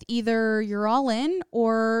relationship with. Either you're all in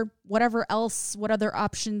or what other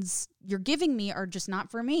options you're giving me are just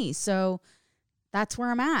not for me. So that's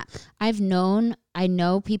where I'm at. I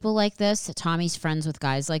know people like this. Tommy's friends with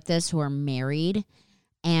guys like this who are married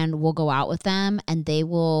and will go out with them and they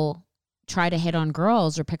will try to hit on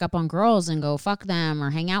girls or pick up on girls and go fuck them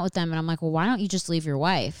or hang out with them. And I'm like, well, why don't you just leave your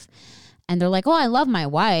wife? And they're like, oh, I love my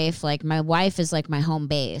wife. Like my wife is like my home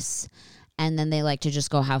base. And then they like to just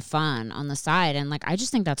go have fun on the side. And like, I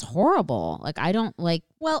just think that's horrible. Like, I don't like.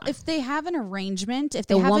 Well, if they have an arrangement, if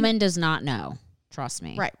the woman does not know, trust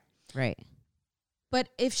me. Right. But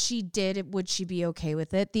if she did, would she be okay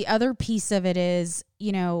with it? The other piece of it is,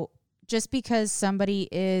 just because somebody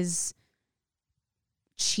is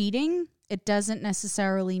cheating, it doesn't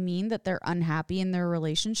necessarily mean that they're unhappy in their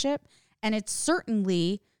relationship. And it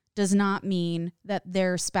certainly does not mean that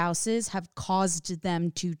their spouses have caused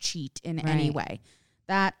them to cheat in any way.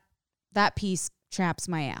 That piece traps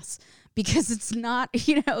my ass because it's not,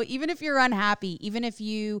 even if you're unhappy, even if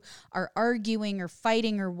you are arguing or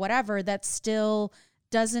fighting or whatever, that still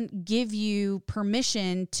doesn't give you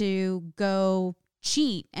permission to go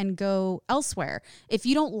cheat and go elsewhere. If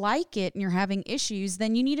you don't like it and you're having issues,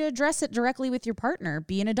 then you need to address it directly with your partner.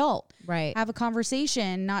 Be an adult. Right. Have a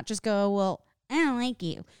conversation, not just go, well, I don't like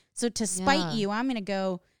you. So to spite you, I'm going to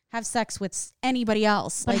go have sex with anybody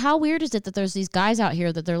else. But how weird is it that there's these guys out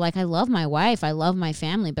here that they're like, I love my wife, I love my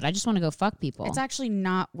family, but I just want to go fuck people. It's actually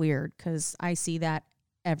not weird because I see that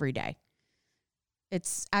every day.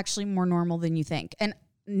 It's actually more normal than you think. And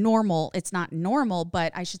normal, it's not normal,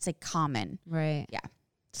 but I should say common. Right. Yeah.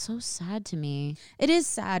 So sad to me. It is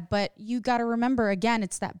sad, but you got to remember, again,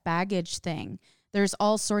 it's that baggage thing. There's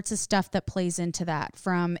all sorts of stuff that plays into that,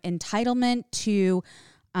 from entitlement to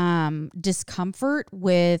discomfort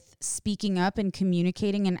with speaking up and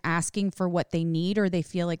communicating and asking for what they need, or they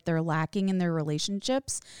feel like they're lacking in their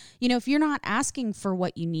relationships. You know, if you're not asking for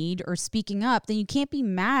what you need or speaking up, then you can't be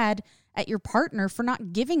mad at your partner for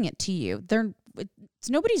not giving it to you. It's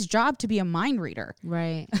nobody's job to be a mind reader.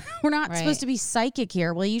 Right. We're not supposed to be psychic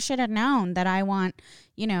here. Well, you should have known that I want,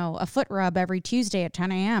 you know, a foot rub every Tuesday at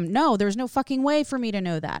 10 a.m. No, there's no fucking way for me to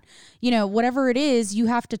know that. You know, whatever it is, you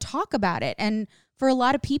have to talk about it. And for a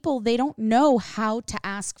lot of people, they don't know how to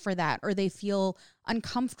ask for that, or they feel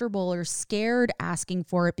uncomfortable or scared asking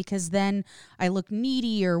for it because then I look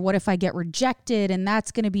needy, or what if I get rejected, and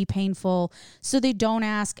that's going to be painful. So they don't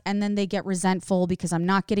ask, and then they get resentful because I'm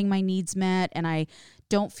not getting my needs met and I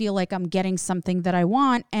don't feel like I'm getting something that I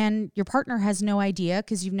want. And your partner has no idea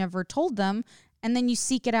because you've never told them. And then you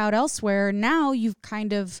seek it out elsewhere. Now you've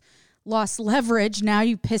kind of lost leverage. Now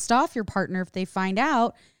you've pissed off your partner if they find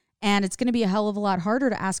out. And it's going to be a hell of a lot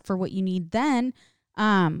harder to ask for what you need then.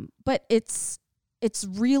 But it's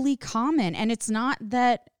really common. And it's not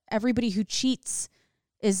that everybody who cheats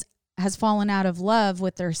has fallen out of love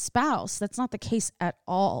with their spouse. That's not the case at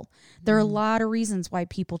all. There are a lot of reasons why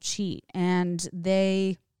people cheat, and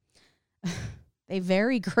they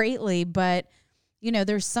vary greatly, but you know,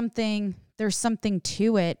 there's something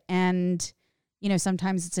to it. And you know,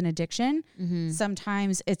 sometimes it's an addiction. Mm-hmm.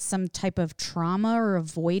 Sometimes it's some type of trauma or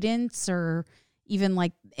avoidance, or even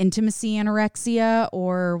like intimacy anorexia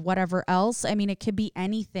or whatever else. I mean, it could be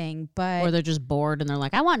anything, but... Or they're just bored and they're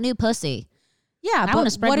like, I want new pussy. Yeah, I want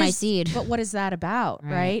to spread my seed. But what is that about,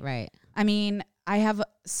 right? Right. I mean, I have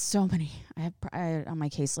so many... on my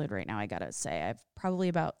caseload right now, I gotta say, I have probably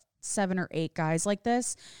about 7 or 8 guys like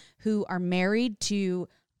this who are married to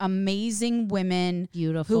amazing women,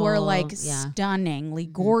 beautiful, who are like stunningly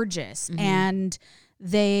gorgeous, and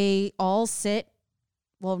they all sit,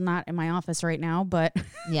 well, not in my office right now, but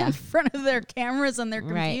in front of their cameras on their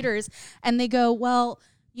computers, and they go, well,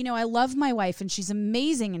 you know, I love my wife and she's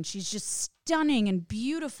amazing and she's just stunning and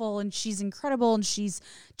beautiful and she's incredible and she's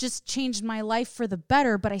just changed my life for the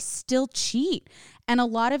better, but I still cheat. And a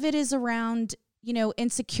lot of it is around, you know,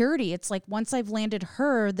 insecurity. It's like, once I've landed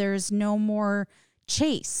her, there's no more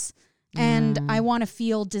chase, and I want to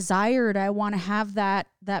feel desired. I want to have that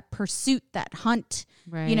pursuit, that hunt,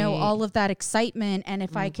 you know, all of that excitement. And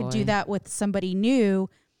if I could do that with somebody new,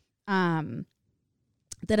 then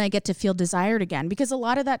I get to feel desired again, because a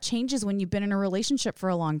lot of that changes when you've been in a relationship for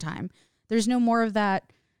a long time. There's no more of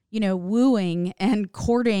that, you know, wooing and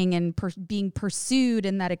courting and being pursued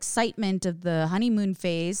and that excitement of the honeymoon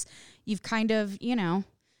phase. You've kind of, you know,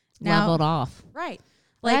 leveled off. Right.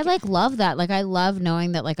 Like, I love that. Like, I love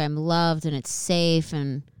knowing that, like, I'm loved and it's safe,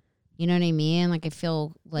 and you know what I mean? Like, I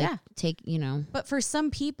feel like you know. But for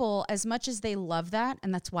some people, as much as they love that,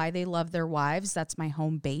 and that's why they love their wives, that's my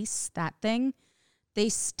home base, that thing, they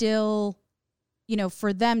still, you know,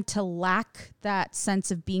 for them to lack that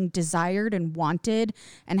sense of being desired and wanted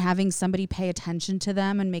and having somebody pay attention to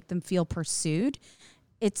them and make them feel pursued,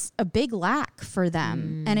 it's a big lack for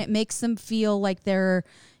them. And it makes them feel like they're,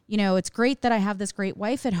 you know, it's great that I have this great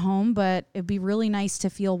wife at home, but it'd be really nice to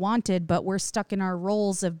feel wanted. But we're stuck in our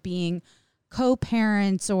roles of being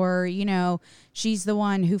co-parents, or, you know, she's the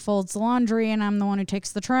one who folds the laundry and I'm the one who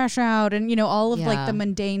takes the trash out. And, you know, all of like the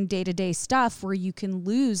mundane day-to-day stuff where you can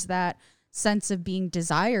lose that sense of being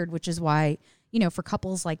desired, which is why, you know, for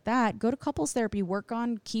couples like that, go to couples therapy, work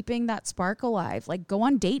on keeping that spark alive, like go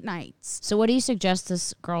on date nights. So what do you suggest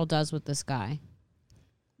this girl does with this guy?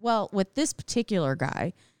 Well, with this particular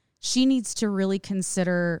guy, she needs to really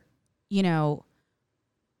consider, you know,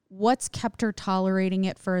 what's kept her tolerating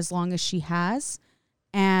it for as long as she has,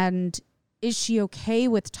 and is she okay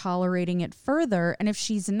with tolerating it further? And if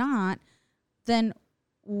she's not, then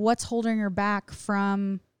what's holding her back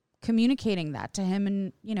from communicating that to him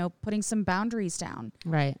and, you know, putting some boundaries down?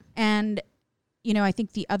 Right. And, you know, I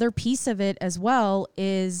think the other piece of it as well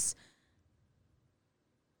is,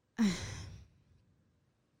 how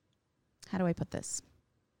do I put this?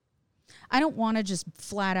 I don't want to just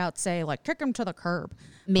flat out say, like, kick him to the curb.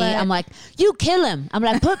 I'm like, you kill him. I'm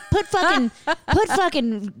like, put fucking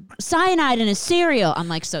cyanide in his cereal. I'm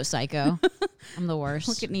like, so psycho. I'm the worst.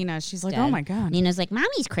 Look at Nina. She's like, oh my God. Nina's like,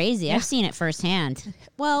 Mommy's crazy. Yeah. I've seen it firsthand.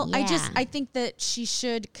 Well, I think that she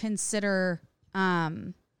should consider,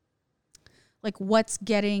 like, what's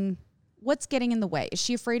getting in the way. Is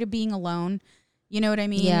she afraid of being alone? You know what I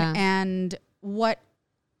mean? Yeah. And what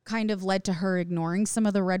kind of led to her ignoring some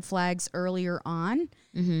of the red flags earlier on.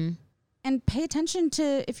 Mm-hmm. And pay attention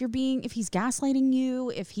to if he's gaslighting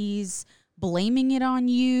you, if he's blaming it on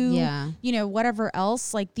you, you know, whatever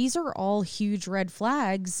else. Like, these are all huge red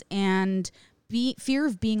flags, and fear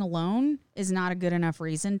of being alone is not a good enough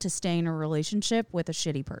reason to stay in a relationship with a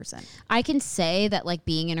shitty person. I can say that like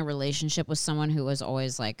being in a relationship with someone who was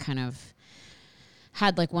always like kind of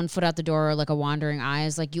had like one foot out the door or like a wandering eye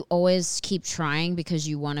is like you always keep trying because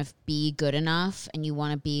you want to be good enough and you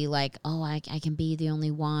want to be like, oh, I can be the only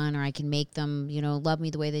one, or I can make them, you know, love me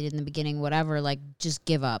the way they did in the beginning, whatever. Like just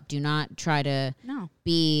give up. Do not try to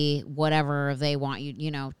be whatever they want you, you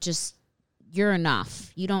know, just you're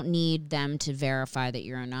enough. You don't need them to verify that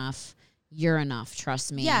you're enough. You're enough.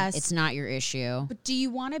 Trust me. Yes. It's not your issue. But do you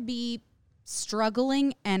want to be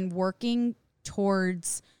struggling and working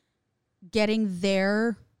towards getting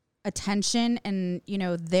their attention and, you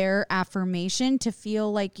know, their affirmation to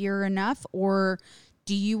feel like you're enough? Or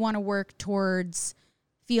do you want to work towards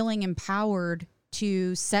feeling empowered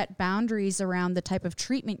to set boundaries around the type of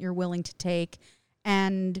treatment you're willing to take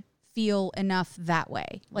and feel enough that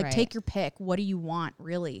way? Like, take your pick. What do you want,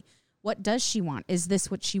 really? What does she want? Is this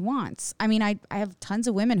what she wants? I mean, I have tons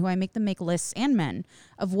of women who I make them make lists, and men,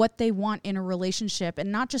 of what they want in a relationship,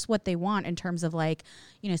 and not just what they want in terms of like,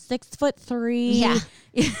 you know,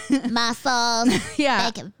 6'3", muscles,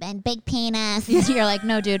 big penis. You're like,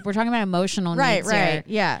 no, dude, we're talking about emotional needs here.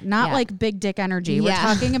 Yeah, not like big dick energy. We're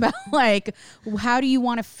talking about like, how do you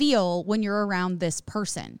want to feel when you're around this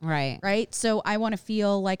person? Right. So I want to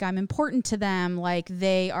feel like I'm important to them, like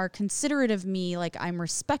they are considerate of me, like I'm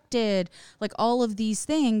respected. Like all of these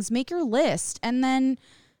things. Make your list and then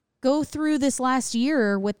go through this last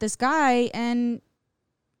year with this guy and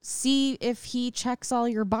see if he checks all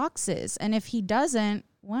your boxes. And if he doesn't,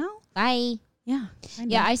 well, bye. Yeah.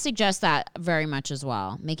 I suggest that very much as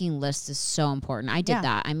well. Making lists is so important. I did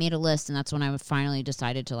that. I made a list, and that's when I finally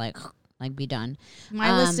decided to like be done.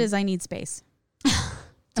 My list is I need space.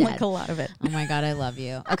 Like a lot of it. Oh my God, I love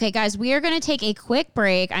you. Okay, guys, we are going to take a quick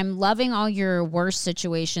break. I'm loving all your worst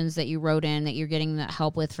situations that you wrote in that you're getting the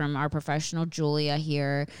help with from our professional Julia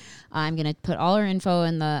here. I'm going to put all her info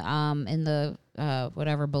in the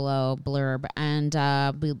whatever below blurb, and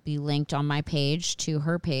will be linked on my page to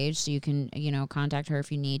her page, so you can, you know, contact her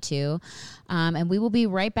if you need to. And we will be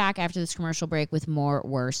right back after this commercial break with more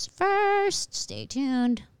worst first. Stay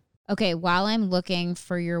tuned. Okay, while I'm looking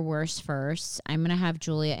for your worst first, I'm going to have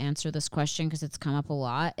Julia answer this question because it's come up a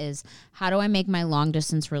lot, is how do I make my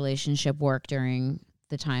long-distance relationship work during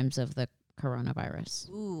the times of the coronavirus?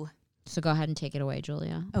 Ooh. So go ahead and take it away,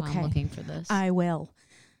 Julia, while I'm looking for this. I will.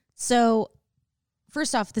 So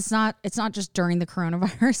first off, it's not just during the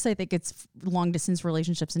coronavirus. I think it's long-distance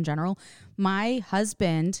relationships in general. My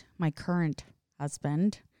husband, my current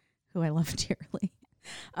husband, who I love dearly,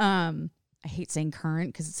 I hate saying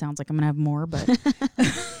current because it sounds like I'm going to have more, but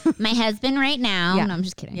my husband right now. Yeah. No, I'm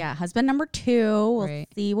just kidding. Yeah. Husband number 2. We'll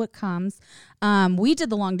see what comes. We did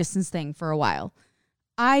the long distance thing for a while.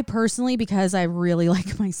 I personally, because I really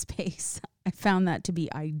like my space, I found that to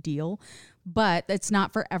be ideal, but it's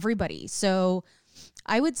not for everybody. So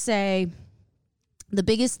I would say the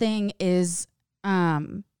biggest thing is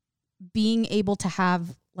being able to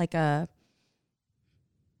have like a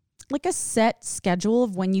set schedule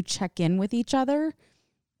of when you check in with each other.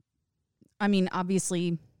 I mean,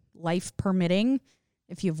 obviously, life permitting,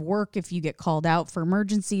 if you have work, if you get called out for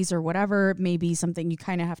emergencies or whatever, it may be something you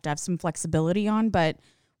kind of have to have some flexibility on. But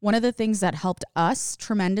one of the things that helped us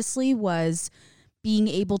tremendously was being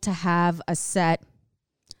able to have a set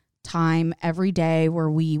time every day where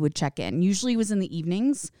we would check in. Usually it was in the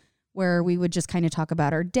evenings where we would just kind of talk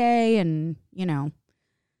about our day and, you know,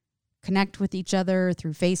 connect with each other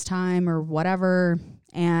through FaceTime or whatever,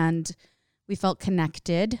 and we felt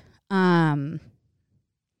connected. I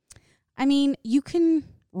mean, you can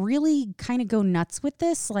really kind of go nuts with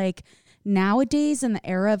this. Like nowadays in the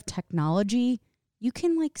era of technology, you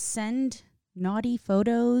can like send naughty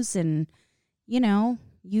photos and, you know,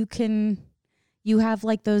 you have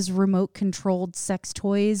like those remote controlled sex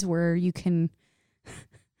toys where you can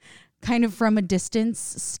kind of from a distance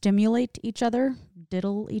stimulate each other,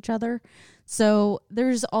 diddle each other. So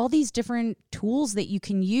there's all these different tools that you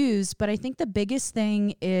can use, but I think the biggest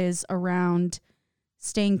thing is around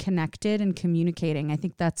staying connected and communicating. I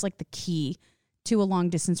think that's like the key to a long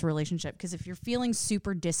distance relationship, because if you're feeling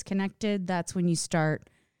super disconnected, that's when you start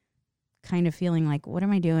kind of feeling like, what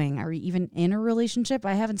am I doing? Are we even in a relationship?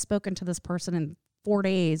 I haven't spoken to this person in 4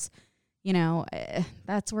 days. You know,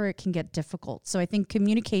 that's where it can get difficult. So I think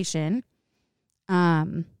communication,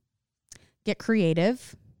 get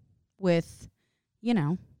creative with, you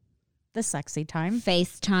know, the sexy time.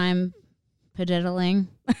 FaceTime, pediddling.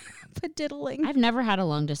 Pediddling. I've never had a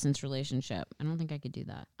long distance relationship. I don't think I could do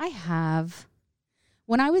that. I have.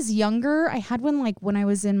 When I was younger, I had one like when I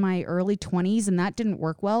was in my early 20s, and that didn't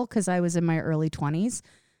work well because I was in my early 20s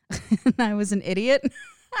and I was an idiot.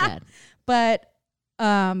 But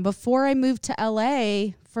before I moved to LA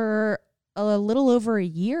for a little over a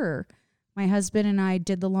year, my husband and I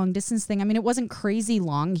did the long distance thing. I mean, it wasn't crazy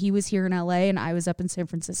long. He was here in LA and I was up in San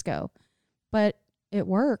Francisco, but it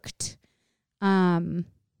worked. And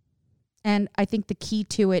I think the key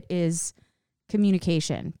to it is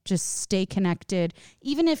communication. Just stay connected.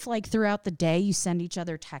 Even if like throughout the day you send each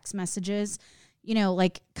other text messages, you know,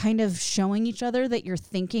 like kind of showing each other that you're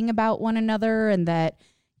thinking about one another and that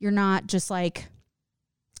you're not just like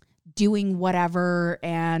doing whatever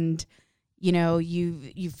and, you know,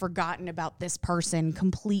 you've forgotten about this person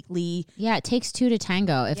completely. Yeah, it takes two to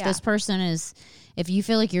tango. If this person is, if you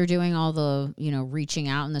feel like you're doing all the, you know, reaching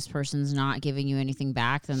out and this person's not giving you anything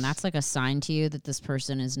back, then that's like a sign to you that this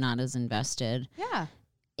person is not as invested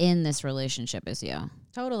in this relationship as you.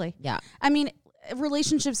 Totally. Yeah. I mean,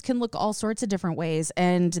 relationships can look all sorts of different ways.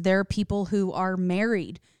 And there are people who are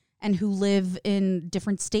married and who live in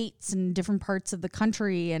different states and different parts of the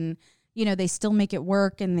country, and you know, they still make it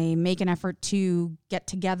work and they make an effort to get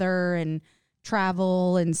together and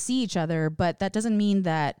travel and see each other. But that doesn't mean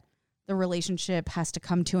that the relationship has to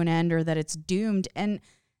come to an end or that it's doomed. And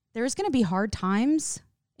there's going to be hard times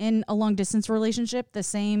in a long distance relationship, the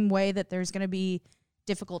same way that there's going to be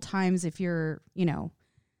difficult times if you're, you know,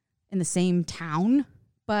 in the same town.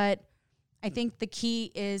 But I think the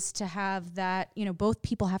key is to have that, you know, both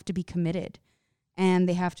people have to be committed and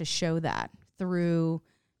they have to show that through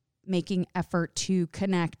making effort to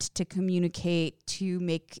connect, to communicate, to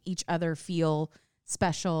make each other feel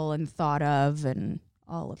special and thought of and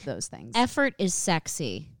all of those things. Effort is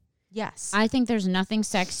sexy. Yes. I think there's nothing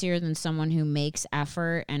sexier than someone who makes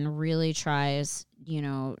effort and really tries, you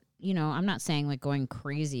know, I'm not saying like going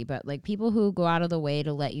crazy, but like people who go out of the way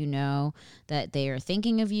to let you know that they are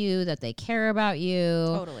thinking of you, that they care about you,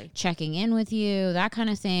 Totally. checking in with you, that kind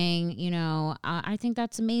of thing. You know, I think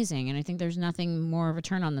that's amazing. And I think there's nothing more of a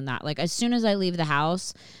turn on than that. Like as soon as I leave the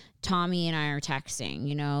house, Tommy and I are texting,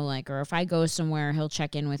 you know, like, or if I go somewhere, he'll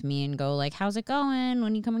check in with me and go like, how's it going?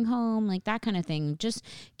 When are you coming home? Like that kind of thing. Just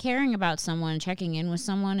caring about someone, checking in with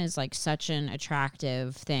someone is like such an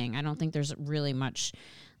attractive thing. I don't think there's really much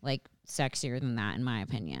like sexier than that, in my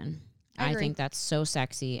opinion. I think that's so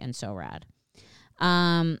sexy and so rad.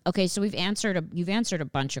 Okay, so you've answered a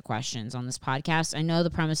bunch of questions on this podcast. I know the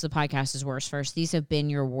premise of the podcast is worst first. These have been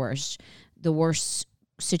the worst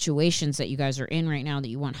situations that you guys are in right now that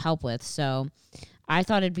you want help with. So I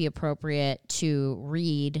thought it'd be appropriate to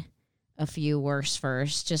read a few worst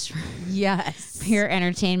first, just for your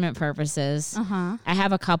entertainment purposes. I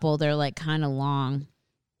have a couple. They're like kind of long.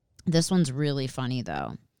 This one's really funny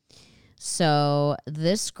though. So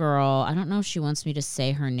this girl, I don't know if she wants me to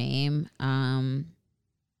say her name.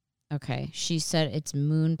 Okay. She said it's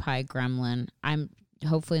Moon Pie Gremlin. I'm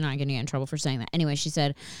hopefully not going to get in trouble for saying that. Anyway, she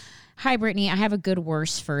said, "Hi, Brittany. I have a good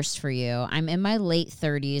worst first for you. I'm in my late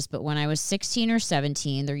 30s, but when I was 16 or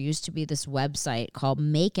 17, there used to be this website called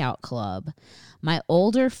Makeout Club. My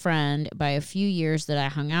older friend, by a few years that I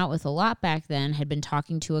hung out with a lot back then, had been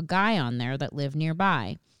talking to a guy on there that lived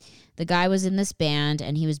nearby. The guy was in this band,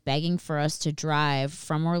 and he was begging for us to drive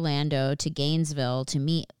from Orlando to Gainesville to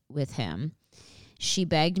meet with him. She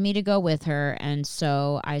begged me to go with her, and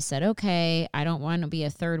so I said, okay, I don't want to be a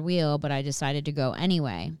third wheel, but I decided to go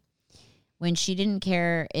anyway. When she didn't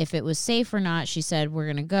care if it was safe or not, she said, we're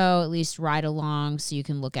going to go, at least ride along so you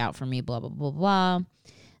can look out for me, blah, blah, blah, blah.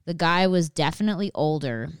 The guy was definitely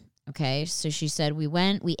older. Okay, so she said,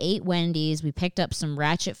 we ate Wendy's, we picked up some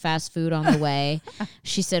ratchet fast food on the way.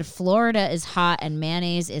 She said, Florida is hot and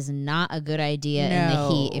mayonnaise is not a good idea in the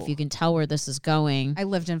heat, if you can tell where this is going. I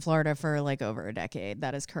lived in Florida for like over a decade.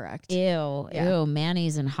 That is correct. Ew,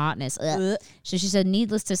 mayonnaise and hotness. Ugh. So she said,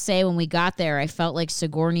 needless to say, when we got there, I felt like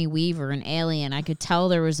Sigourney Weaver, an alien. I could tell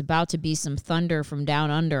there was about to be some thunder from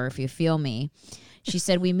down under, if you feel me. She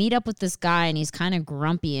said, we meet up with this guy and he's kind of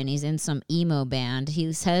grumpy and he's in some emo band.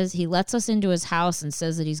 He says he lets us into his house and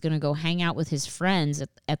says that he's going to go hang out with his friends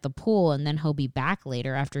at the pool and then he'll be back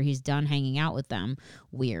later after he's done hanging out with them.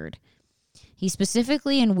 Weird. He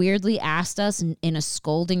specifically and weirdly asked us in a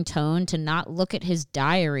scolding tone to not look at his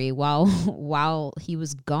diary while he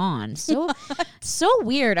was gone. So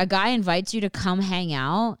weird. A guy invites you to come hang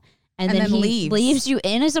out. And then he leaves you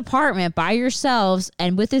in his apartment by yourselves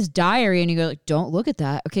and with his diary, and you go like, don't look at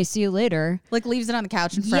that. Okay, see you later. Like leaves it on the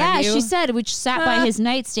couch in front of you. Yeah, she said, which sat by his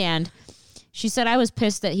nightstand. She said, I was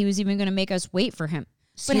pissed that he was even going to make us wait for him.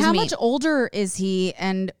 But how much older is he,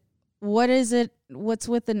 and what is it? what's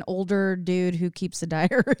with an older dude who keeps a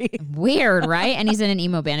diary? Weird, right? And he's in an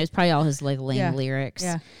emo band. It's probably all his like lame lyrics.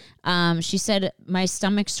 Yeah. She said, my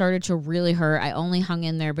stomach started to really hurt. I only hung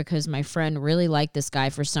in there because my friend really liked this guy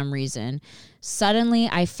for some reason. Suddenly,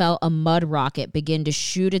 I felt a mud rocket begin to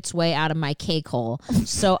shoot its way out of my cake hole.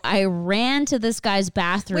 So I ran to this guy's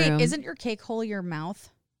bathroom. Wait, isn't your cake hole your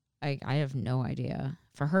mouth? I have no idea.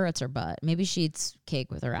 For her, it's her butt. Maybe she eats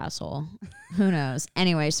cake with her asshole. Who knows?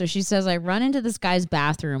 Anyway, so she says, I run into this guy's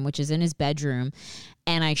bathroom, which is in his bedroom,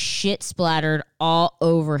 and I shit splattered all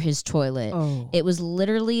over his toilet. Oh. It was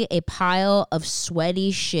literally a pile of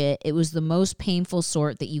sweaty shit. It was the most painful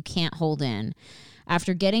sort that you can't hold in.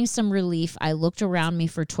 After getting some relief, I looked around me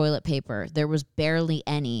for toilet paper. There was barely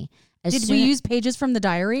any. Did we use pages from the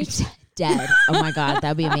diary? Dead. Oh my God,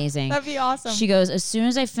 that'd be amazing. That'd be awesome. She goes, as soon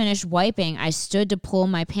as I finished wiping, I stood to pull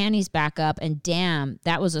my panties back up, and damn,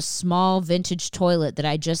 that was a small vintage toilet that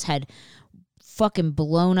I just had fucking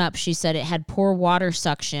blown up. She said it had poor water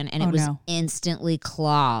suction, and it was instantly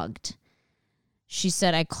clogged. She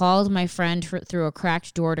said, I called my friend through a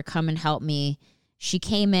cracked door to come and help me. She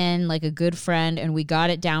came in like a good friend, and we got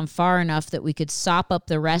it down far enough that we could sop up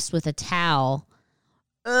the rest with a towel.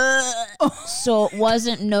 So it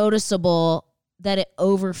wasn't noticeable that it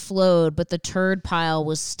overflowed, but the turd pile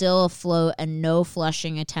was still afloat, and no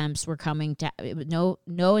flushing attempts were coming to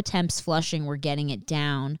no attempts flushing were getting it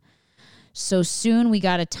down. So soon we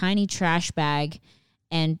got a tiny trash bag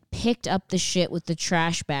and picked up the shit with the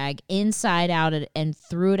trash bag inside out and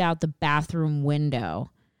threw it out the bathroom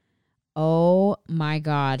window. Oh my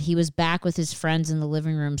God. He was back with his friends in the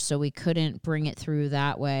living room, so we couldn't bring it through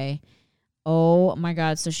that way. Oh my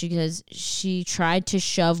God. So she tried to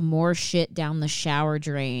shove more shit down the shower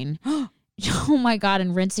drain. Oh my God.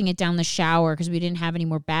 And rinsing it down the shower because we didn't have any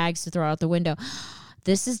more bags to throw out the window.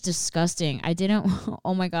 This is disgusting.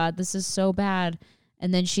 Oh my God, this is so bad.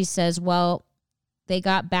 And then she says, well, they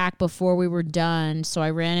got back before we were done. So I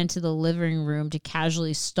ran into the living room to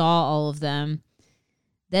casually stall all of them.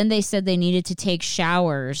 Then they said they needed to take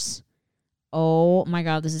showers. Oh my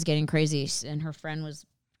God, this is getting crazy. And her friend was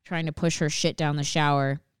trying to push her shit down the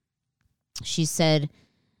shower. She said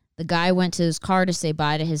the guy went to his car to say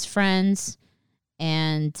bye to his friends,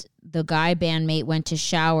 and the guy bandmate went to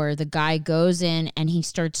shower. The guy goes in and he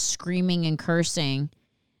starts screaming and cursing,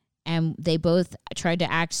 and they both tried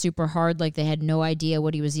to act super hard like they had no idea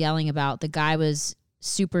what he was yelling about. The guy was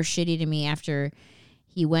super shitty to me after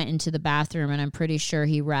he went into the bathroom, and I'm pretty sure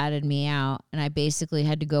he ratted me out, and I basically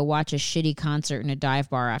had to go watch a shitty concert in a dive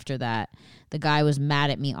bar after that. The guy was mad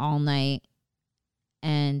at me all night,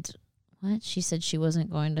 and what? She said she wasn't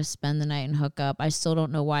going to spend the night and hook up. I still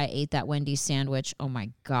don't know why I ate that Wendy's sandwich. Oh my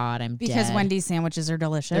God, I'm dead. Because Wendy's sandwiches are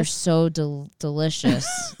delicious. They're so delicious.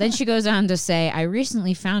 Then she goes on to say, I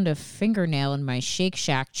recently found a fingernail in my Shake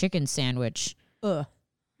Shack chicken sandwich. Ugh.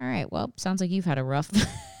 All right, well, sounds like you've had a rough...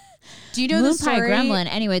 Do you know the story? Moon Pie Gremlin.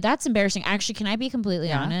 Anyway, that's embarrassing. Actually, can I be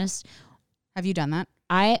completely honest? Have you done that?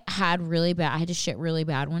 I had to shit really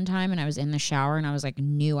bad one time, and I was in the shower, and I was like,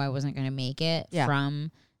 knew I wasn't going to make it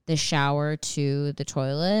from the shower to the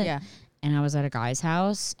toilet. Yeah. And I was at a guy's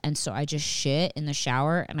house, and so I just shit in the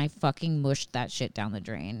shower, and I fucking mushed that shit down the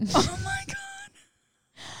drain. Oh my God.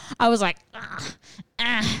 I was like,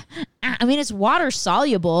 I mean, it's water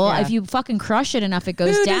soluble. Yeah. If you fucking crush it enough, it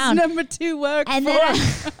goes Who down. does number 2 work And for?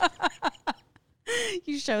 then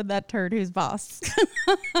You showed that turd who's boss.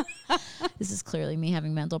 This is clearly me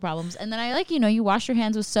having mental problems. And then I you wash your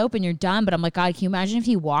hands with soap and you're done. But I'm like, God, can you imagine if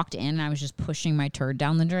he walked in and I was just pushing my turd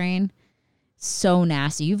down the drain? So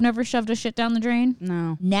nasty. You've never shoved a shit down the drain?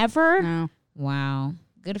 No. Never? No. Wow.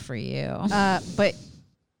 Good for you. But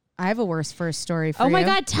I have a worse first story for you. Oh my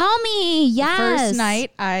God, tell me. Yes. First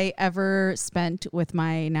night I ever spent with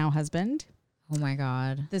my now husband. Oh my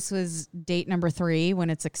God. This was date number 3 when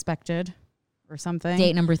it's expected or something.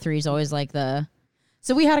 Date number 3 is always like the...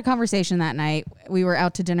 So we had a conversation that night. We were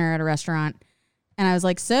out to dinner at a restaurant, and I was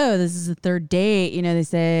like, so this is the 3rd date. You know, they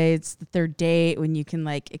say it's the 3rd date when you can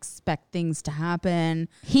like expect things to happen.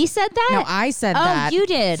 He said that? No, I said that. Oh, you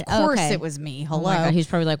did. Of course okay. it was me. Hello. Oh my God, he's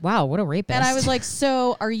probably like, wow, what a rapist. And I was like,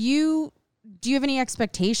 so do you have any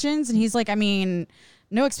expectations? And he's like, I mean,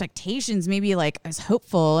 no expectations. Maybe like I was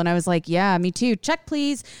hopeful. And I was like, yeah, me too. Check,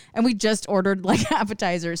 please. And we just ordered like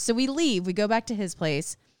appetizers. So we leave. We go back to his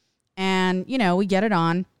place. And, we get it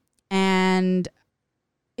on. And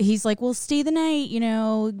he's like, we'll stay the night.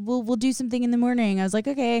 We'll do something in the morning. I was like,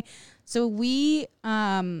 okay. So we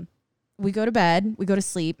go to bed. We go to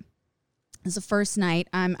sleep. It's the first night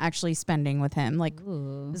I'm actually spending with him. Like,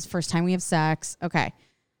 Ooh. this is the first time we have sex. Okay.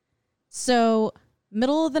 So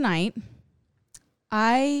middle of the night,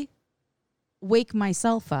 I wake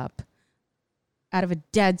myself up out of a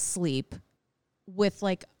dead sleep with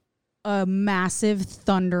like a massive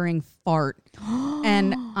thundering fart.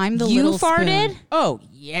 And I'm the You little farted? spoon. Oh,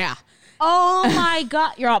 yeah. Oh my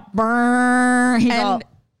God. You're all burn. And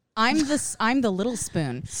I'm the little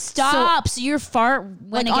spoon. Stop. So your fart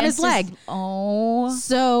went like on his leg.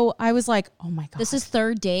 So I was like, oh my God. This is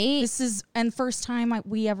third date? And first time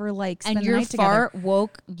we ever like spent And the your night together. fart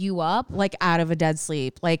woke you up? Like out of a dead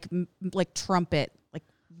sleep. Like trumpet. Like,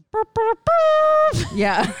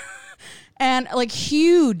 yeah. And like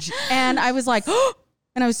huge. And I was like,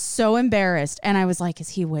 and I was so embarrassed. And I was like, is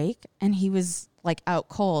he awake? And he was like out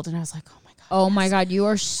cold. And I was like, oh my God. Oh my God. You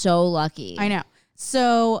are so lucky. I know.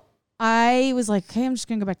 So I was like, okay, I'm just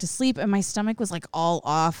going to go back to sleep. And my stomach was like all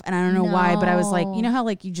off. And I don't know why, but I was like, you know how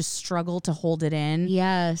like you just struggle to hold it in?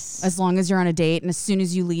 Yes. As long as you're on a date. And as soon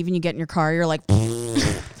as you leave and you get in your car, you're like,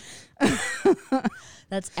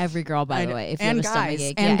 That's every girl, by the way. If you have a stomach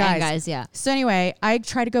ache. And guys, yeah. So anyway, I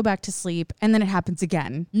try to go back to sleep and then it happens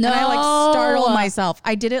again. No. And I like startle myself.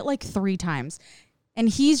 I did it like 3 times. And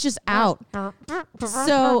he's just out.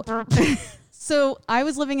 So I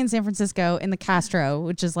was living in San Francisco in the Castro,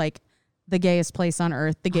 which is like the gayest place on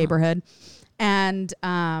earth, the gayborhood. And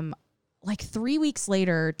like 3 weeks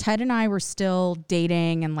later, Ted and I were still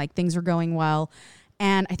dating and like things were going well.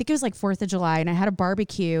 And I think it was like 4th of July and I had a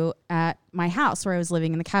barbecue at my house where I was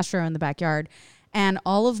living in the Castro in the backyard. And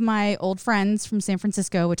all of my old friends from San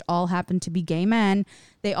Francisco, which all happened to be gay men,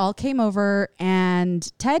 they all came over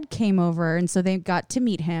and Ted came over. And so they got to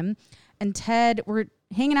meet him. And Ted, we're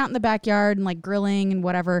hanging out in the backyard and like grilling and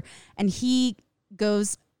whatever. And he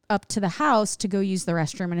goes up to the house to go use the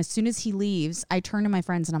restroom. And as soon as he leaves, I turn to my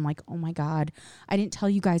friends and I'm like, oh my God, I didn't tell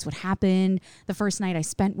you guys what happened the first night I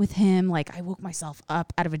spent with him. Like I woke myself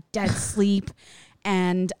up out of a dead sleep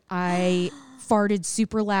and I farted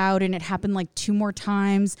super loud and it happened like 2 more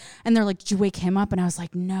times. And they're like, did you wake him up? And I was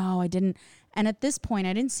like, no, I didn't. And at this point,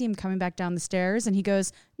 I didn't see him coming back down the stairs. And he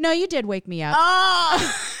goes, no, you did wake me up.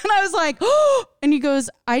 Oh. And I was like, oh. And he goes,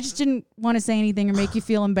 I just didn't want to say anything or make you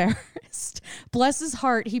feel embarrassed. Bless his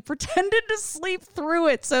heart. He pretended to sleep through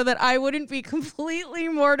it so that I wouldn't be completely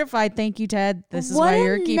mortified. Thank you, Ted. This is why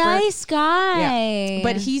you're a keeper. Nice guy. Yeah.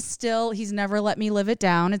 But he's never let me live it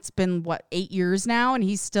down. It's been 8 years now. And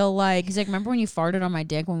he's still like, remember when you farted on my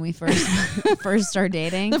dick when we first started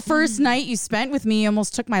dating? The first night you spent with me, you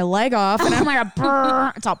almost took my leg off. And oh my God.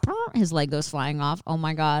 Brr, it's all brr. His leg goes flying off. Oh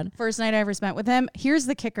my God. First night I ever spent with him. Here's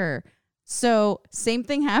the kicker. So same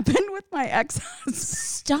thing happened with my ex-husband.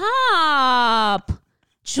 Stop.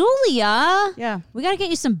 Julia. Yeah. We got to get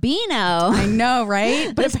you some Beano. I know,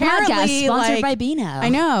 right? But this podcast is sponsored by Beano. I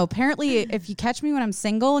know. Apparently, if you catch me when I'm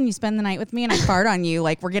single and you spend the night with me and I fart on you,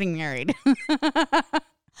 like we're getting married.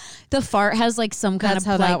 The fart has like some kind of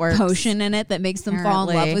like potion in it that makes them fall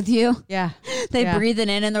in love with you. Yeah. They breathe it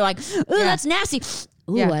in and they're like, ooh, that's nasty.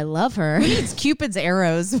 Ooh, I love her. It's Cupid's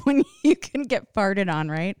arrows when you can get farted on,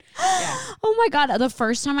 right? Yeah. Oh my God. The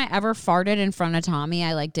first time I ever farted in front of Tommy,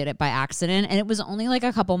 I like did it by accident. And it was only like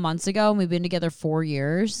a couple months ago. And we've been together 4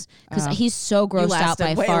 years because he's so grossed out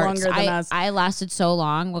by farts. I lasted so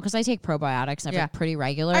long. Well, because I take probiotics pretty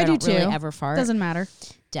regular. I don't really ever fart. Doesn't matter.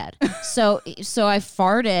 Dead. So I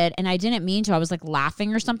farted and I didn't mean to. I was like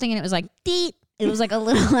laughing or something and it was like deet. It was like a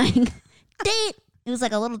little like deet. It was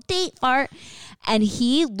like a little date fart. And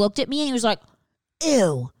he looked at me and he was like,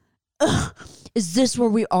 ew. Ugh. Is this where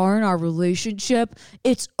we are in our relationship?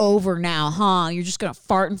 It's over now, huh? You're just going to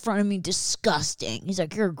fart in front of me? Disgusting. He's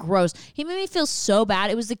like, you're gross. He made me feel so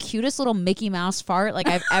bad. It was the cutest little Mickey Mouse fart like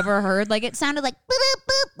I've ever heard. Like it sounded like boop, boop,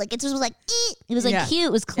 boop. Like it just was like, eek. It was like cute.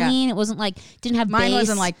 It was clean. It wasn't like, didn't have bass. Mine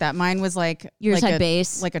wasn't like that. Mine was like. Yours had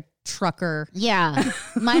bass. Like a trucker. Yeah.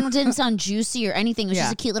 Mine didn't sound juicy or anything. It was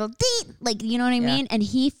just a cute little deet. Like, you know what I mean? And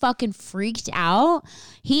he fucking freaked out.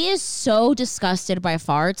 He is so disgusted by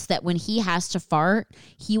farts that when he has to fart,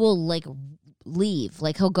 he will like leave.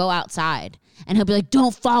 Like he'll go outside and he'll be like,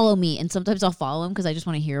 don't follow me. And sometimes I'll follow him because I just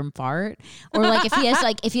want to hear him fart. Or like if he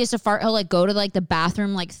has to fart, he'll like go to like the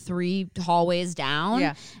bathroom like 3 hallways down.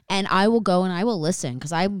 Yeah. And I will go and I will listen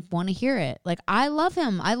because I want to hear it. Like I love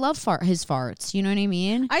him. I love his farts. You know what I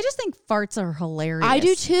mean? I just think farts are hilarious. I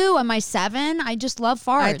do too. Am I 7? I just love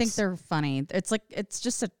farts. I think they're funny. It's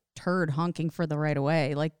just a turd honking for the right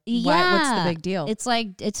away. Like what's the big deal? It's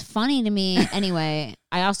like it's funny to me. Anyway,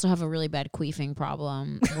 I also have a really bad queefing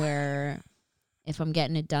problem where if I'm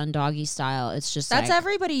getting it done doggy style, it's just that's like,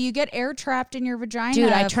 everybody. You get air trapped in your vagina.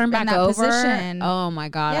 Dude, I turn back over. Position. Oh my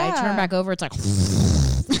God. Yeah. I turn back over. It's like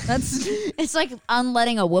It's like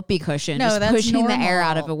unletting a whoopee cushion. No, just that's pushing normal. the air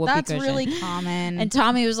out of a whoopee that's cushion. That's really common. And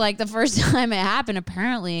Tommy was like, the first time it happened,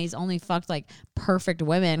 apparently he's only fucked like perfect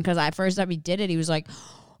women. Because the first time he did it, he was like,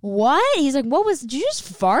 what? He's like, did you just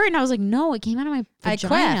fart? And I was like, no, it came out of my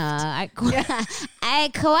vagina. I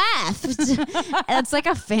quaffed. That's like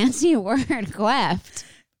a fancy word, quaffed.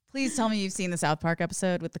 Please tell me you've seen the South Park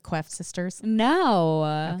episode with the Queft sisters.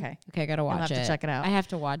 No. Okay, I gotta watch it. You'll have to check it out. I have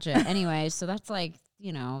to watch it. Anyway, so that's like,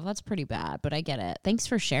 that's pretty bad, but I get it. Thanks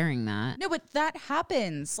for sharing that. No, but that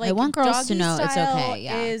happens. Like, I want girls to know it's okay.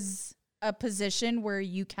 Yeah. Is a position where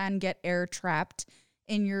you can get air trapped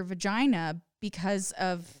in your vagina because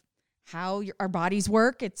of how our bodies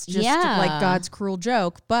work. It's just like God's cruel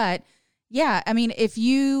joke. But yeah, I mean, if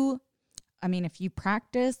you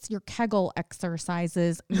practice your Kegel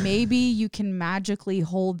exercises, maybe you can magically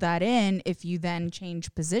hold that in if you then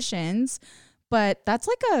change positions. But that's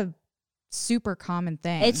like a super common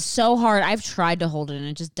thing. It's so hard. I've tried to hold it and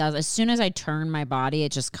it just does. As soon as I turn my body,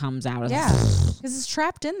 it just comes out. Because it's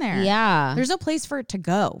trapped in there. Yeah. There's no place for it to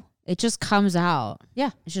go. It just comes out.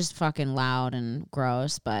 Yeah. It's just fucking loud and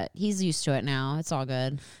gross, but he's used to it now. It's all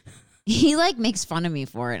good. He like makes fun of me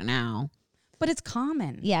for it now. But it's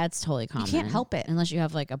common. Yeah, it's totally common. You can't help it. Unless you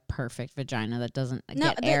have like a perfect vagina that doesn't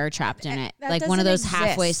get air trapped in it. That Like one of those doesn't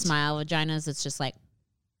halfway exist. smile vaginas. It's just like,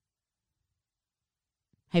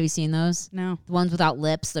 have you seen those? No. The ones without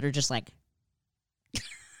lips that are just like,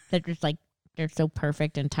 they're so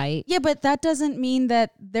perfect and tight. Yeah, but that doesn't mean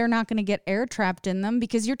that they're not going to get air trapped in them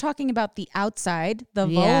because you're talking about the outside, the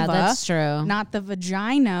vulva. Yeah, that's true. Not the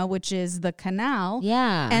vagina, which is the canal.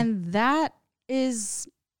 Yeah. And that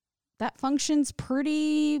functions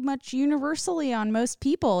pretty much universally on most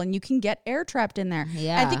people, and you can get air trapped in there.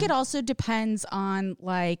 Yeah. I think it also depends on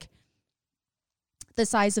like the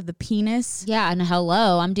size of the penis. Yeah, and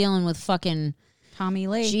hello, I'm dealing with fucking Tommy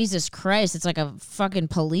Lee. Jesus Christ. It's like a fucking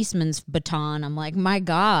policeman's baton. I'm like, my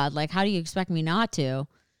God, like, how do you expect me not to?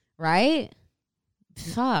 Right?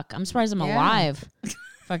 Fuck, I'm surprised I'm alive.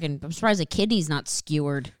 I'm surprised the kidney's not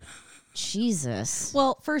skewered. Jesus.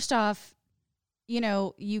 Well, first off,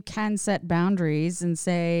 you can set boundaries and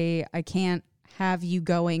say, I can't have you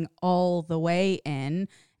going all the way in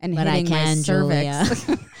and hitting my cervix.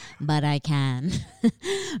 Julia. But I can.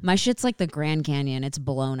 My shit's like the Grand Canyon. It's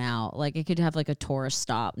blown out. Like it could have like a tourist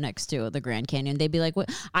stop next to the Grand Canyon. They'd be like,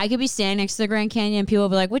 "What?" I could be standing next to the Grand Canyon. People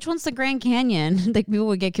would be like, "Which one's the Grand Canyon?" Like people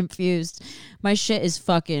would get confused. My shit is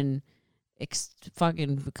gotten the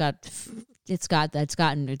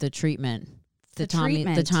treatment.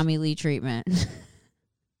 The Tommy Lee treatment.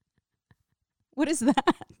 What is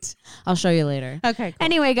that? I'll show you later. Okay. Cool.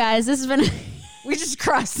 Anyway, guys, this has been. We just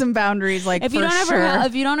crossed some boundaries. Like if you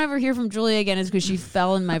don't ever hear from Julia again, it's because she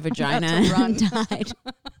fell in my vagina and died.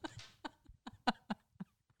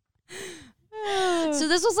 So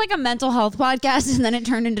this was like a mental health podcast, and then it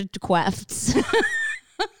turned into quefts.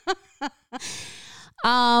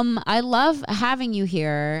 I love having you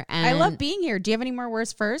here, and I love being here. Do you have any more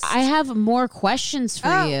words first? I have more questions for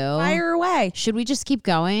you. Fire away. Should we just keep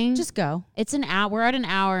going? Just go. It's an hour. We're at an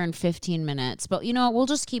hour and 15 minutes, but we'll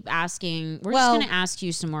just keep asking. We're just going to ask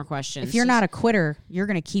you some more questions. If you're not a quitter, you're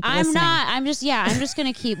going to keep listening. I'm not. I'm just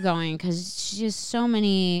going to keep going because there's just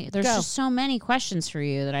so many questions for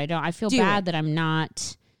you that I feel bad that I'm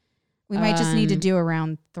not. We might just need to do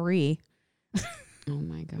around 3. Oh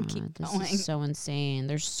my God, this is so insane.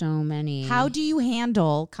 There's so many. How do you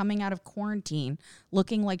handle coming out of quarantine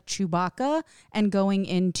looking like Chewbacca and going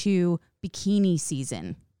into bikini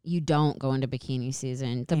season? You don't go into bikini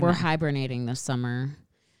season. We're hibernating this summer.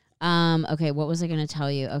 Okay, what was I going to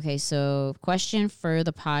tell you? Okay, so question for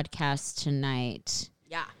the podcast tonight.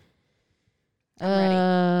 Yeah.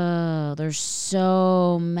 There's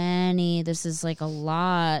so many. This is like a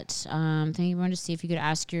lot. Think you wanted to see if you could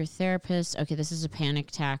ask your therapist. Okay, this is a panic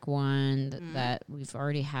attack one that we've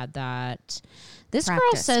already had that. This girl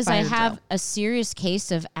says I have a serious case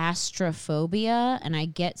of astrophobia and I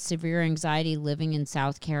get severe anxiety living in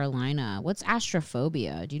South Carolina. What's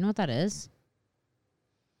astrophobia? Do you know what that is?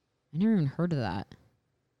 I never even heard of that.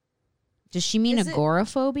 Does she mean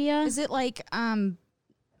agoraphobia? Is it like I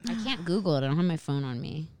can't Google it. I don't have my phone on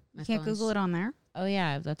me. You can't Google it on there? Oh,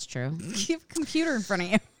 yeah, that's true. You have a computer in front of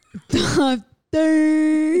you.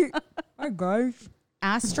 Hi, guys.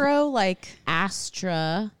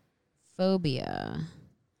 Astrophobia.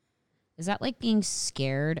 Is that like being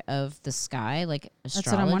scared of the sky, like astrology?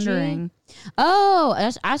 That's what I'm wondering. Oh,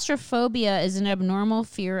 astrophobia is an abnormal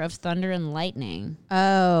fear of thunder and lightning.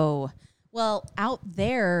 Oh. Well, out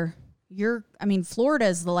there, Florida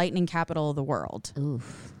is the lightning capital of the world.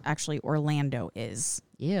 Oof. Actually, Orlando is.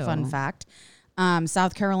 Ew. Fun fact.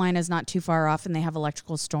 South Carolina is not too far off, and they have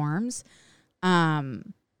electrical storms,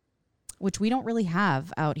 which we don't really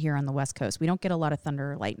have out here on the West Coast. We don't get a lot of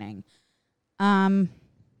thunder or lightning.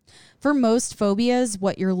 For most phobias,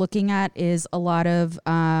 what you're looking at is a lot of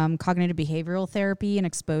cognitive behavioral therapy and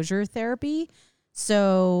exposure therapy.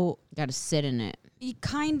 So You got to sit in it. you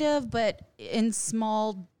kind of, but in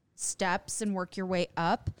small steps and work your way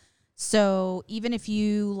up. So even if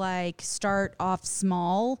you like start off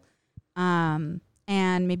small,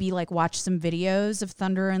 and maybe like watch some videos of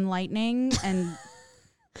thunder and lightning and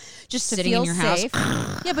just to Sitting feel in your safe.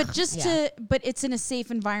 house. Yeah, but but it's in a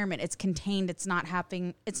safe environment. It's contained. It's not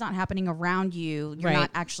happening around you. You're Right.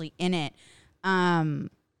 not actually in it.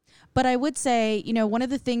 But I would say, one of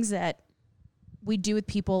the things that we do with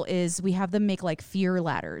people is we have them make like fear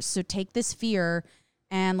ladders. So take this fear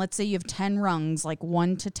and let's say you have 10 rungs, like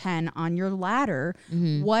 1 to 10 on your ladder.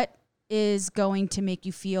 Mm-hmm. What is going to make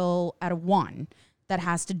you feel at a 1 that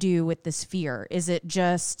has to do with this fear? Is it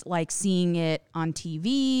just like seeing it on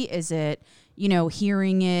TV? Is it,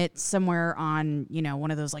 hearing it somewhere on,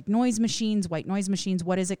 one of those like noise machines, white noise machines?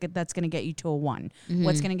 What is it that's going to get you to a 1? Mm-hmm.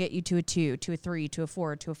 What's going to get you to a 2, to a 3, to a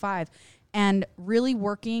 4, to a 5? And really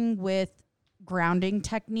working with grounding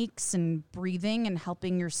techniques and breathing and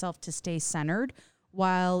helping yourself to stay centered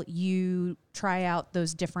while you try out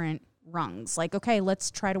those different rungs. Like, okay,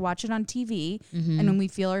 let's try to watch it on TV. Mm-hmm. And when we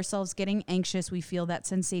feel ourselves getting anxious, we feel that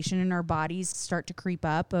sensation in our bodies start to creep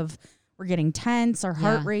up of we're getting tense, our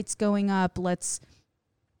heart rate's going up. Let's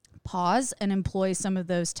pause and employ some of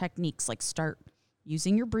those techniques. Like start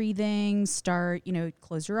using your breathing,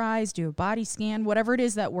 close your eyes, do a body scan, whatever it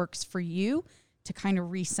is that works for you to kind of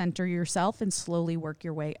recenter yourself and slowly work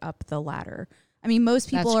your way up the ladder. I mean, most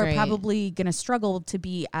people are probably going to struggle to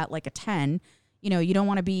be at like a 10. You don't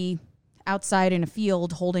want to be outside in a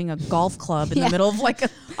field holding a golf club in the middle of like a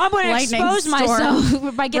I'm going to expose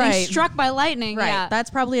myself by getting struck by lightning. Right. Yeah. That's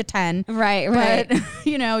probably a 10. Right. But,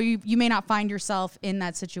 you may not find yourself in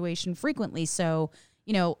that situation frequently. So,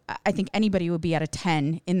 I think anybody would be at a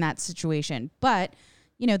 10 in that situation. But,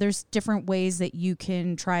 there's different ways that you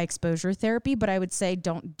can try exposure therapy, but I would say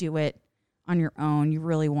don't do it on your own. You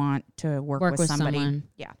really want to work with somebody. Someone.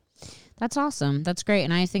 Yeah. That's awesome. That's great.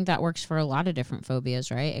 And I think that works for a lot of different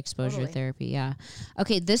phobias, right? Exposure therapy. Yeah.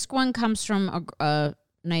 Okay. This one comes from a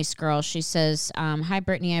nice girl. She says, hi,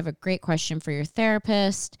 Brittany. I have a great question for your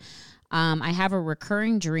therapist. I have a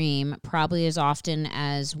recurring dream, probably as often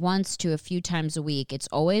as once to a few times a week. It's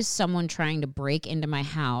always someone trying to break into my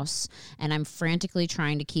house, and I'm frantically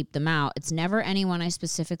trying to keep them out. It's never anyone I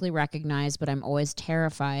specifically recognize, but I'm always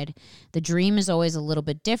terrified. The dream is always a little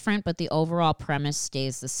bit different, but the overall premise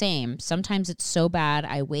stays the same. Sometimes it's so bad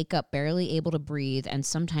I wake up barely able to breathe and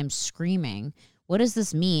sometimes screaming. What does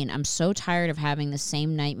this mean? I'm so tired of having the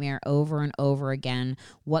same nightmare over and over again.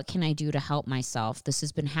 What can I do to help myself? This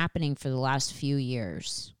has been happening for the last few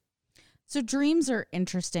years. So dreams are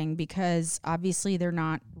interesting because obviously they're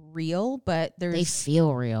not real, but they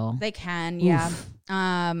feel real. They can, yeah.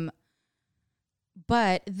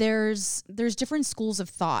 But there's different schools of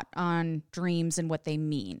thought on dreams and what they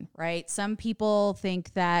mean, right? Some people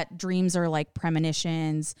think that dreams are like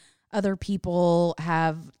premonitions. Other people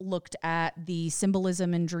have looked at the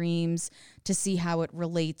symbolism in dreams to see how it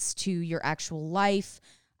relates to your actual life.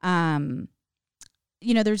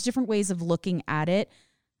 There's different ways of looking at it.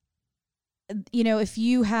 If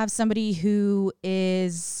you have somebody who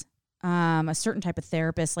is a certain type of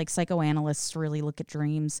therapist, like psychoanalysts really look at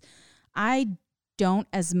dreams. I don't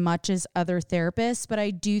as much as other therapists, but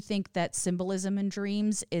I do think that symbolism in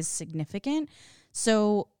dreams is significant.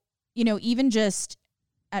 So, even just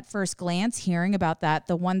at first glance, hearing about that,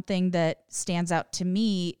 the one thing that stands out to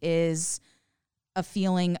me is a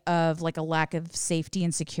feeling of like a lack of safety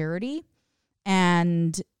and security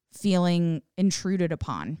and feeling intruded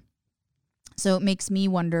upon. So it makes me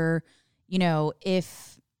wonder,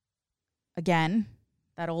 if, again,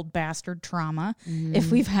 that old bastard trauma,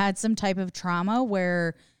 if we've had some type of trauma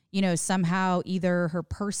where, somehow either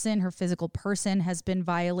her physical person has been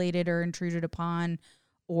violated or intruded upon,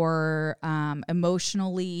 or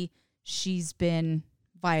emotionally she's been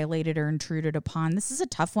violated or intruded upon. This is a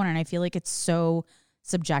tough one, and I feel like it's so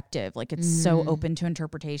subjective, like it's so open to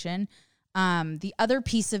interpretation. The other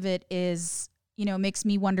piece of it is, makes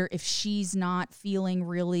me wonder if she's not feeling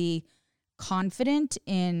really confident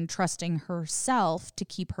in trusting herself to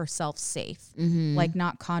keep herself safe, like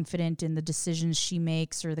not confident in the decisions she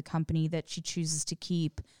makes or the company that she chooses to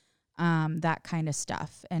keep. That kind of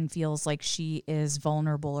stuff, and feels like she is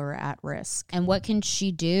vulnerable or at risk. And what can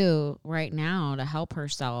she do right now to help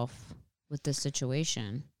herself with this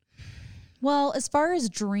situation? Well, as far as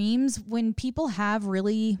dreams, when people have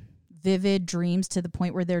really vivid dreams to the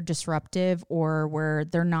point where they're disruptive or where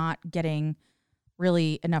they're not getting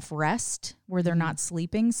really enough rest, where they're not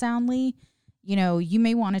sleeping soundly, you know, you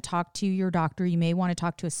may want to talk to your doctor. You may want to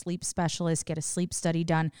talk to a sleep specialist, get a sleep study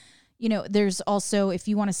done. You know, there's also, if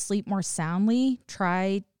you want to sleep more soundly,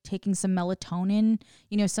 try taking some melatonin,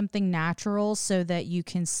 you know, something natural so that you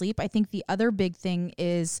can sleep. I think the other big thing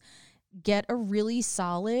is get a really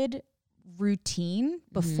solid routine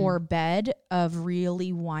before bed of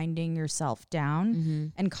really winding yourself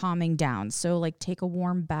down and calming down. So like take a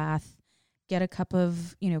warm bath, get a cup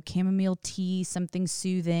of, you know, chamomile tea, something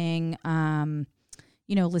soothing,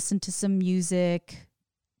 you know, listen to some music,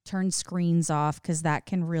 turn screens off, because that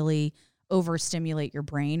can really overstimulate your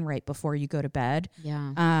brain right before you go to bed.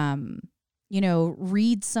 Yeah. You know,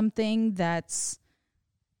 read something that's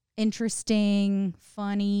interesting,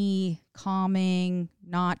 funny, calming,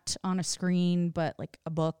 not on a screen, but like a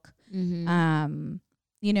book. You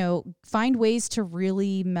know, find ways to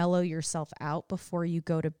really mellow yourself out before you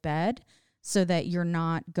go to bed so that you're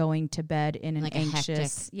not going to bed in an like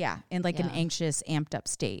anxious, an anxious, amped up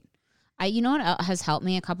state. You know what has helped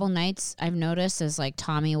me a couple nights I've noticed is like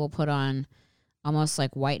Tommy will put on almost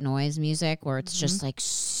like white noise music where it's just like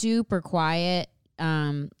super quiet,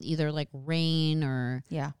 either like rain or,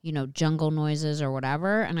 you know, jungle noises or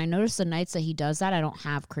whatever. And I notice the nights that he does that, I don't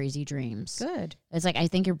have crazy dreams. Good. It's like I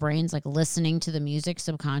think your brain's like listening to the music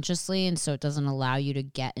subconsciously, and so it doesn't allow you to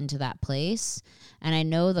get into that place. And I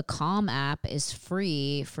know the Calm app is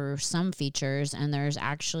free for some features, and there's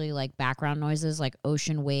actually like background noises like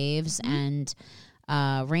ocean waves and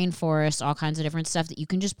rainforest, all kinds of different stuff that you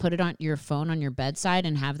can just put it on your phone on your bedside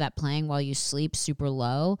and have that playing while you sleep super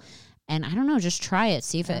low. And I don't know, just try it.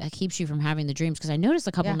 See if it keeps you from having the dreams. Because I noticed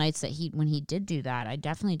a couple nights that when he did do that, I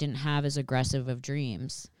definitely didn't have as aggressive of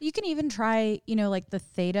dreams. You can even try, you know, like the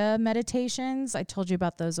theta meditations. I told you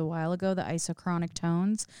about those a while ago, the isochronic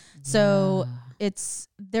tones. So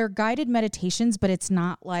they're guided meditations, but it's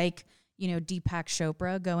not like, you know, Deepak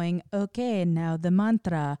Chopra going, okay, now the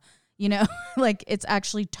mantra. You know, like it's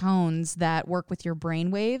actually tones that work with your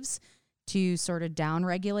brain waves to sort of down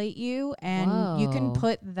regulate you. And you can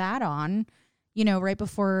put that on, you know, right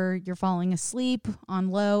before you're falling asleep on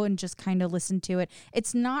low and just kind of listen to it.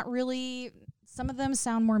 It's not really, some of them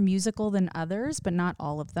sound more musical than others, but not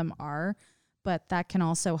all of them are. But that can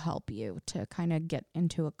also help you to kind of get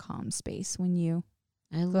into a calm space when you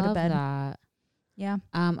go to bed. That. Yeah.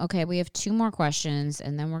 Okay, we have 2 more questions,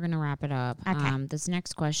 and then we're going to wrap it up. Okay. This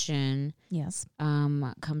next question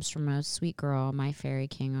comes from a sweet girl, My Fairy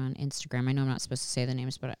King on Instagram. I know I'm not supposed to say the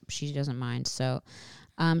names, but she doesn't mind. So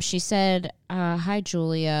she said, hi,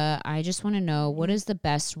 Julia. I just want to know, what is the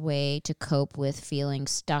best way to cope with feeling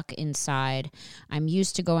stuck inside? I'm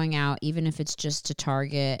used to going out, even if it's just to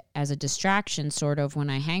Target, as a distraction, sort of.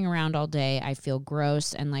 When I hang around all day, I feel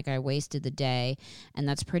gross and like I wasted the day. And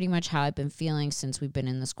that's pretty much how I've been feeling since we've been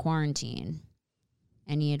in this quarantine.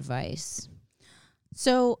 Any advice?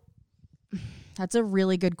 So that's a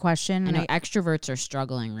really good question. I know extroverts are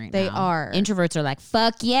struggling right now. They are. Introverts are like,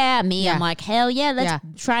 fuck yeah, me. Yeah. I'm like, hell yeah,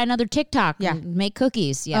 let's try another TikTok and make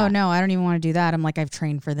cookies. Yeah. Oh, no, I don't even want to do that. I'm like, I've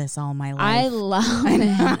trained for this all my life. I love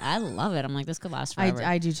it. I love it. I'm like, this could last forever.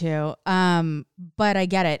 I do too. But I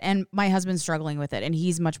get it. And my husband's struggling with it, and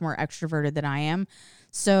he's much more extroverted than I am.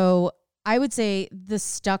 So I would say the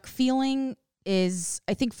stuck feeling is,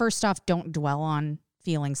 I think first off, don't dwell on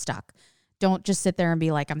feeling stuck. Don't just sit there and be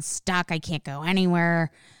like, I'm stuck. I can't go anywhere.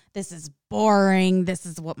 This is boring. This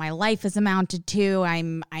is what my life has amounted to.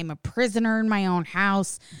 I'm a prisoner in my own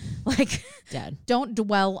house. Like, don't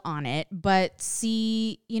dwell on it, but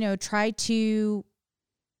try to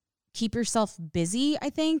keep yourself busy, I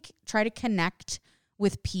think. Try to connect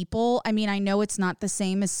with people. I mean, I know it's not the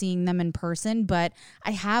same as seeing them in person, but I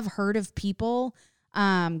have heard of people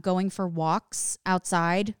going for walks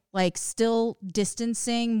outside, like still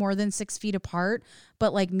distancing more than 6 feet apart,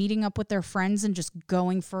 but like meeting up with their friends and just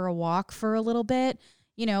going for a walk for a little bit.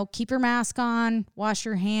 You know, keep your mask on, wash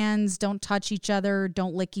your hands, don't touch each other,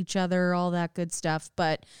 don't lick each other, all that good stuff.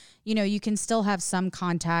 But, you know, you can still have some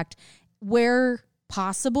contact where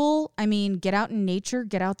possible. I mean, get out in nature,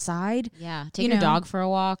 get outside. Yeah. Take your dog for a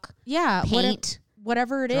walk. Yeah. Paint.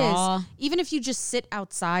 Whatever it is, even if you just sit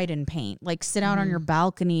outside and paint, like sit out on your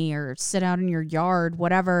balcony or sit out in your yard,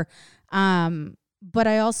 whatever. But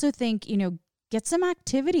I also think, you know, get some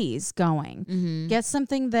activities going. Get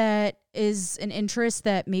something that is an interest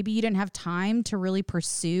that maybe you didn't have time to really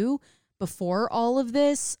pursue before all of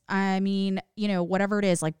this, I mean, you know, whatever it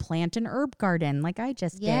is, like plant an herb garden like I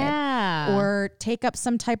just did. Or take up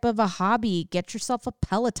some type of a hobby. Get yourself a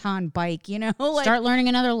Peloton bike, you know? Like, start learning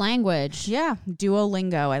another language. Yeah.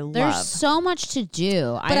 Duolingo. There's so much to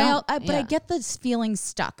do. I get this feeling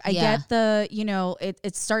stuck. I get the, you know,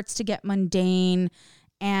 it starts to get mundane.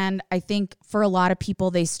 And I think for a lot of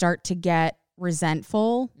people, they start to get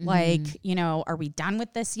resentful. Like, you know, are we done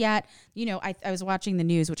with this yet? You know, I was watching the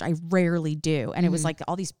news, which I rarely do. And it was like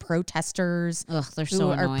all these protesters they're who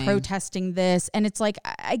so are annoying. protesting this. And it's like,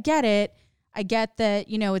 I get it. I get that,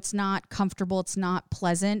 you know, it's not comfortable. It's not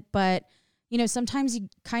pleasant. But, you know, sometimes you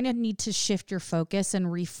kind of need to shift your focus and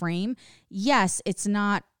reframe. Yes, it's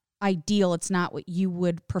not ideal. It's not what you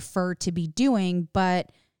would prefer to be doing,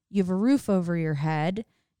 but you have a roof over your head.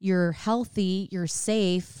 You're healthy. You're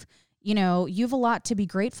safe. You know, you have a lot to be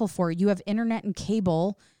grateful for. You have internet and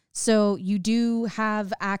cable. So you do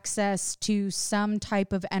have access to some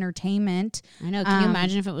type of entertainment. I know. Can you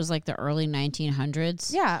imagine if it was like the early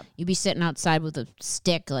 1900s? Yeah. You'd be sitting outside with a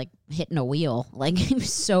stick, like hitting a wheel. Like, you'd be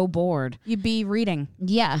so bored. You'd be reading.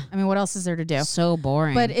 Yeah. I mean, what else is there to do? So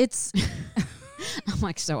boring. But it's... I'm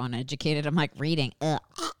like so uneducated. I'm like reading. Ugh.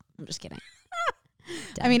 I'm just kidding.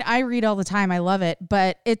 I mean, I read all the time. I love it.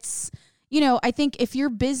 But it's, you know, I think if you're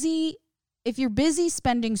busy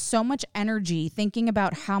spending so much energy thinking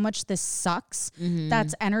about how much this sucks,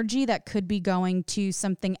 that's energy that could be going to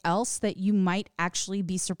something else that you might actually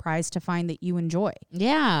be surprised to find that you enjoy.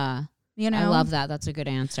 Yeah. You know? I love that. That's a good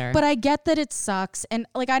answer. But I get that it sucks. And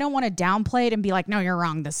like, I don't want to downplay it and be like, no, you're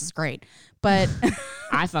wrong. This is great. But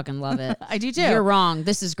I fucking love it. I do too. You're wrong.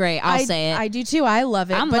 This is great. I'll say it. I do too. I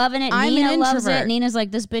love it. I'm loving it. I'm Nina an loves introvert. it. Nina's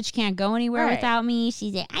like, this bitch can't go anywhere Right. without me.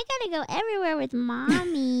 She's like, I gotta go everywhere with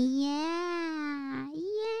mommy. Yeah.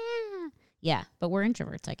 Yeah. But we're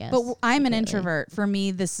introverts, I guess. But I'm an secretly. introvert. For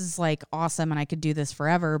me, this is like awesome and I could do this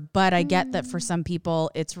forever. But I get that for some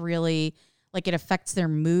people, it's really like it affects their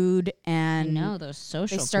mood and I know those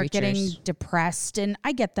social they start creatures. getting depressed. And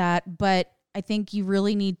I get that. But I think you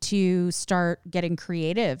really need to start getting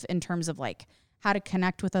creative in terms of like how to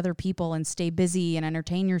connect with other people and stay busy and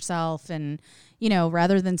entertain yourself. And, you know,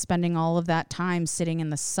 rather than spending all of that time sitting in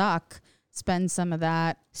the suck, spend some of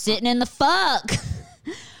that sitting in the fuck.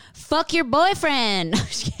 Fuck your boyfriend.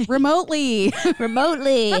 remotely.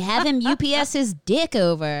 Have him UPS his dick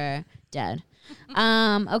over. Dead.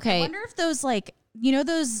 Okay. I wonder if those like, you know,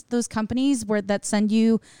 those companies that send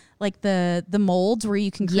you like the molds where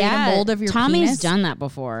you can create a mold of your Tommy's penis. done that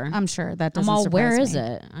before. I'm sure that I'm doesn't all, surprise where me. is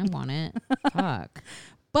it? I want it. Fuck.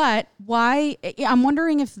 But why? I'm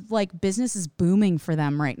wondering if like business is booming for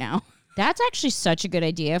them right now. That's actually such a good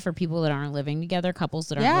idea for people that aren't living together, couples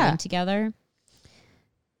that aren't living together.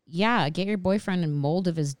 Yeah, get your boyfriend a mold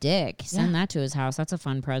of his dick. Send that to his house. That's a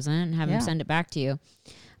fun present. And have him send it back to you.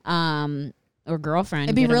 Or girlfriend.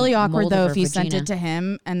 It'd be really awkward though if you sent vagina. it to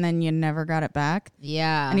him and then you never got it back.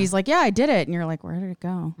 Yeah. And he's like, yeah, I did it. And you're like, where did it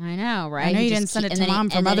go? I know, right? I know He you just didn't send it and to then he- mom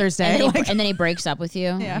for and then he- Mother's and Day. then he- and then he breaks up with you.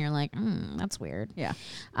 Yeah. And you're like, that's weird. Yeah.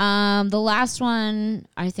 The last one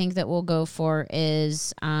I think that we'll go for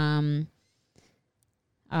is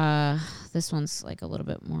this one's like a little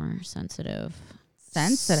bit more sensitive.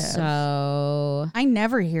 So I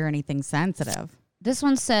never hear anything sensitive. this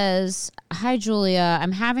one says, "Hi Julia,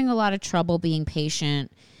 I'm having a lot of trouble being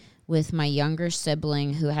patient with my younger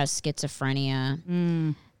sibling who has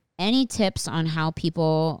schizophrenia. Any tips on how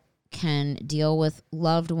people can deal with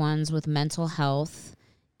loved ones with mental health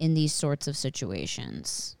in these sorts of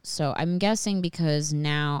situations?" So I'm guessing because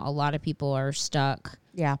now a lot of people are stuck,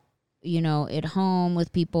 Yeah. you know, at home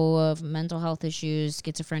with people of mental health issues,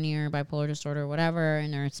 schizophrenia or bipolar disorder or whatever,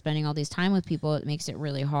 and they're spending all these time with people, it makes it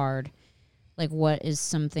really hard. Like, what is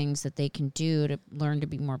some things that they can do to learn to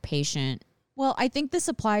be more patient? Well, I think this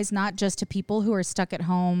applies not just to people who are stuck at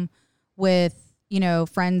home with, you know,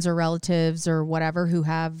 friends or relatives or whatever who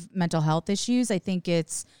have mental health issues. I think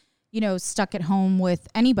it's, you know, stuck at home with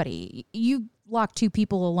anybody. You lock two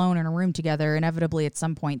people alone in a room together, inevitably at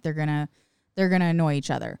some point they're gonna annoy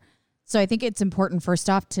each other. So I think it's important first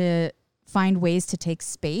off to find ways to take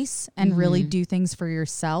space and really do things for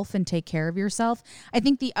yourself and take care of yourself. I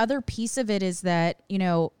think the other piece of it is that, you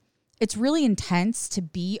know, it's really intense to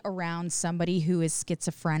be around somebody who is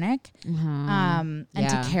schizophrenic and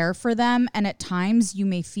to care for them. And at times you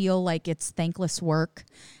may feel like it's thankless work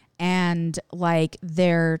and like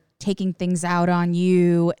they're taking things out on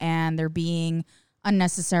you and they're being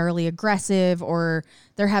unnecessarily aggressive or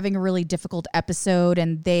they're having a really difficult episode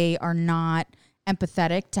and they are not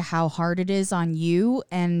empathetic to how hard it is on you.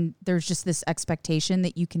 And there's just this expectation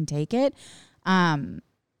that you can take it. And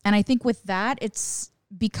I think with that, it's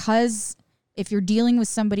because if you're dealing with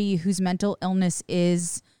somebody whose mental illness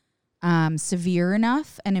is severe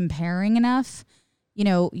enough and impairing enough, you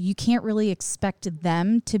know, you can't really expect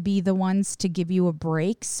them to be the ones to give you a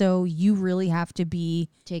break. So you really have to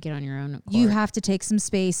take it on your own accord. You have to take some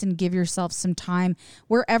space and give yourself some time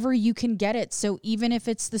wherever you can get it. So even if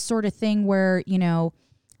it's the sort of thing where, you know,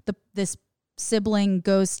 this sibling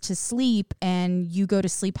goes to sleep and you go to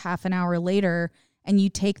sleep half an hour later and you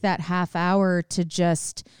take that half hour to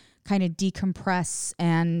just kind of decompress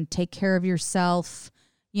and take care of yourself,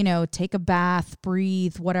 you know, take a bath,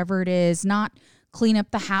 breathe, whatever it is, not clean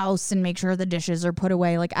up the house and make sure the dishes are put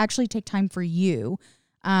away, like actually take time for you.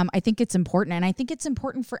 I think it's important. And I think it's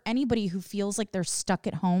important for anybody who feels like they're stuck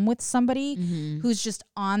at home with somebody who's just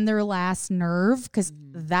on their last nerve, because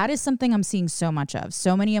that is something I'm seeing so much of.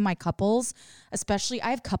 So many of my couples, especially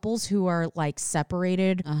I have couples who are like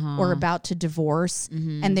separated or about to divorce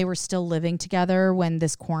and they were still living together when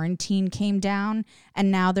this quarantine came down,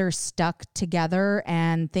 and now they're stuck together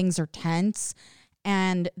and things are tense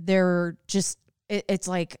and they're just, it's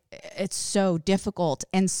like, it's so difficult.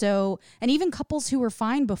 And even couples who were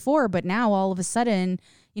fine before, but now all of a sudden,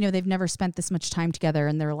 you know, they've never spent this much time together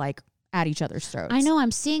and they're like at each other's throats. I know,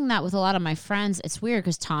 I'm seeing that with a lot of my friends. It's weird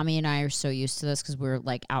because Tommy and I are so used to this because we're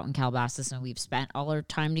like out in Calabasas and we've spent all our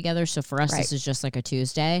time together. So for us, this is just like a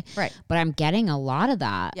Tuesday. Right. But I'm getting a lot of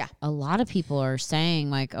that. Yeah. A lot of people are saying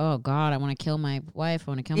like, oh God, I want to kill my wife.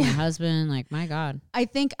 I want to kill my husband. Like, my God. I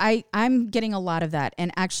think I'm getting a lot of that.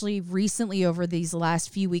 And actually recently over these last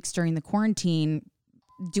few weeks during the quarantine,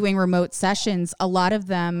 doing remote sessions, a lot of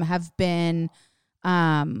them have been,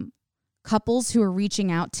 couples who are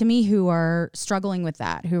reaching out to me who are struggling with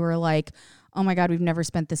that, who are like, oh my God, we've never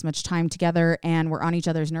spent this much time together and we're on each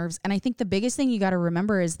other's nerves. And I think the biggest thing you got to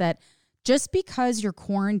remember is that just because you're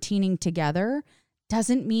quarantining together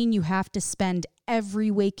doesn't mean you have to spend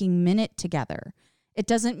every waking minute together. It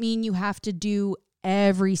doesn't mean you have to do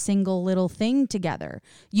every single little thing together.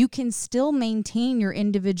 You can still maintain your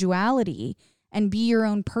individuality and be your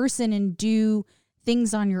own person and do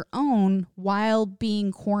things on your own while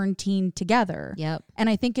being quarantined together. Yep.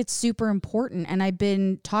 And I think it's super important. And I've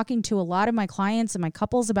been talking to a lot of my clients and my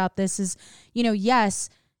couples about this is, you know, yes,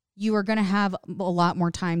 you are going to have a lot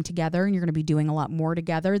more time together and you're going to be doing a lot more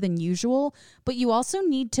together than usual, but you also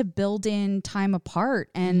need to build in time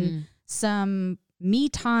apart and some me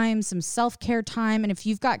time, some self-care time. And if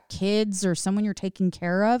you've got kids or someone you're taking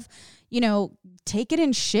care of, you know, take it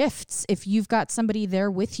in shifts. If you've got somebody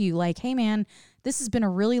there with you, like, hey man, this has been a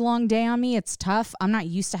really long day on me. It's tough. I'm not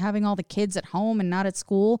used to having all the kids at home and not at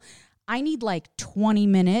school. I need like 20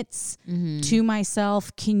 minutes to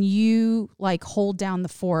myself. Can you like hold down the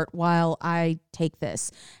fort while I take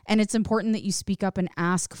this? And it's important that you speak up and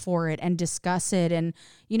ask for it and discuss it and,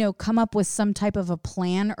 you know, come up with some type of a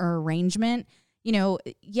plan or arrangement. You know,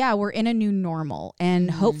 yeah, we're in a new normal and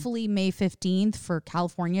hopefully May 15th for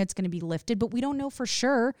California, it's going to be lifted, but we don't know for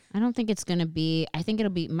sure. I don't think it's going to be, I think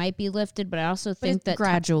might be lifted, but I also think that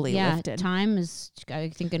gradually lifted. Time is, I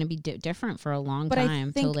think, going to be different for a long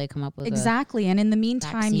time until they come up with exactly. And in the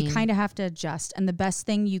meantime, vaccine. You kind of have to adjust. And the best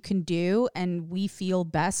thing you can do, and we feel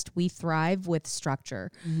best, we thrive with structure.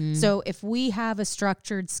 So if we have a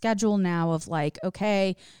structured schedule now of like,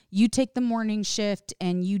 okay, you take the morning shift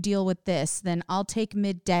and you deal with this, then I'll take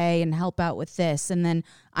midday and help out with this. And then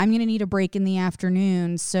I'm going to need a break in the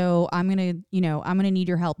afternoon. So I'm going to need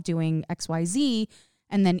your help doing XYZ.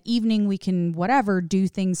 And then evening we can do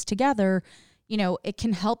things together. You know, it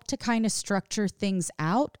can help to kind of structure things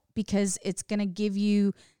out because it's going to give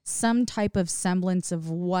you some type of semblance of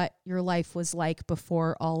what your life was like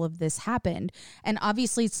before all of this happened. And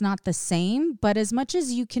obviously it's not the same, but as much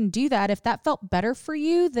as you can do that, if that felt better for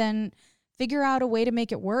you, then figure out a way to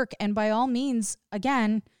make it work. And by all means,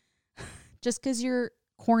 again, just because you're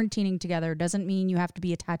quarantining together doesn't mean you have to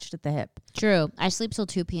be attached at the hip. True. I sleep till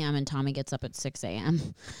 2 p.m. and Tommy gets up at 6 a.m.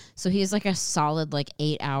 So he's like a solid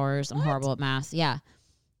 8 hours. I'm horrible at math. Yeah.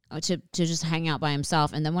 To just hang out by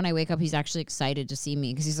himself. And then when I wake up, he's actually excited to see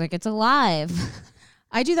me because he's like, it's alive.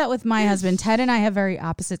 I do that with my husband. Ted and I have very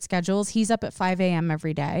opposite schedules. He's up at 5 a.m.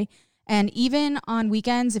 every day. And even on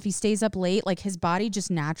weekends, if he stays up late, like his body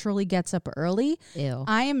just naturally gets up early. Ew.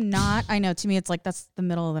 I am not. I know, to me, it's like, that's the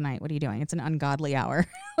middle of the night. What are you doing? It's an ungodly hour.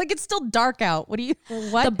 Like, it's still dark out.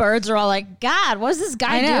 What? The birds are all like, God, what's this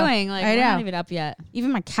guy doing? Like, we're not even up yet.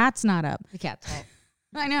 Even my cat's not up. The cat's up.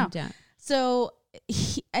 I know. So,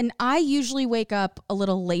 and I usually wake up a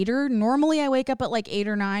little later. Normally I wake up at 8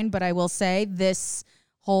 or 9, but I will say this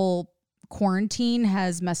whole quarantine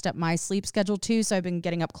has messed up my sleep schedule too. So I've been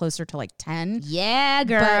getting up closer to like 10. Yeah,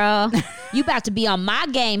 girl. You about to be on my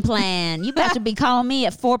game plan. You about to be calling me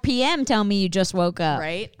at 4 p.m. telling me you just woke up.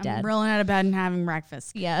 Right. Dead. I'm rolling out of bed and having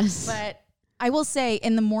breakfast. Yes. But I will say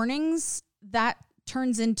in the mornings, that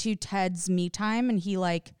turns into Ted's me time, and he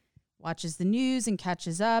like watches the news and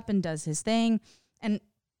catches up and does his thing. And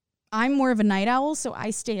I'm more of a night owl, so I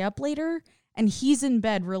stay up later. And he's in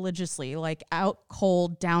bed religiously, like out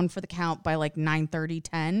cold, down for the count by like 9:30,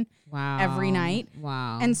 10 every night.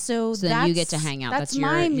 Wow. And so then you get to hang out. That's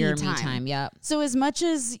your me time. Yep. So as much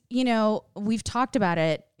as, you know, we've talked about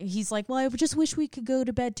it, he's like, well, I just wish we could go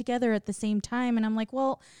to bed together at the same time. And I'm like,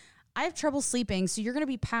 well, I have trouble sleeping, so you're going to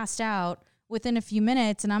be passed out within a few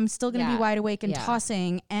minutes, and I'm still going to be wide awake and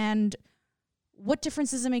tossing. And what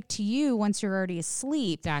difference does it make to you once you're already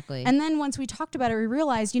asleep? Exactly. And then once we talked about it, we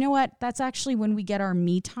realized, you know what? That's actually when we get our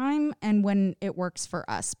me time and when it works for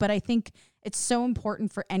us. But I think it's so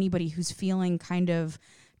important for anybody who's feeling kind of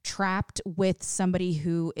trapped with somebody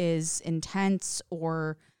who is intense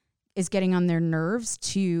or is getting on their nerves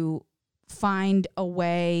to find a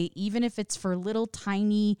way, even if it's for little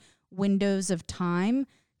tiny windows of time,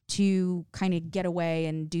 to kind of get away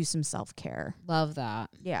and do some self-care. Love that.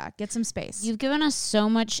 Yeah, get some space. You've given us so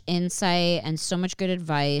much insight and so much good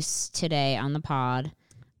advice today on the pod.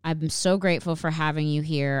 I'm so grateful for having you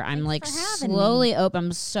here. I'm like slowly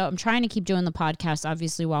open. I'm trying to keep doing the podcast,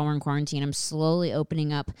 obviously, while we're in quarantine. I'm slowly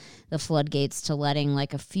opening up the floodgates to letting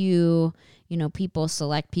like a few, you know,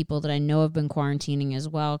 select people that I know have been quarantining as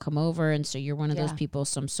well come over. And so you're one of those people.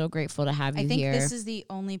 So I'm so grateful to have you here. I think this is the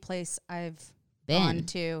only place I've gone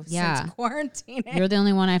to since quarantine. You're the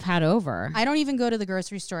only one I've had over. I don't even go to the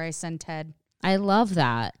grocery store. I send Ted. I love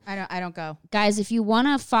that. I don't go. Guys, if you want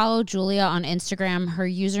to follow Julia on Instagram, her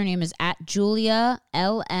username is @JuliaLMFT,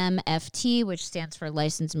 which stands for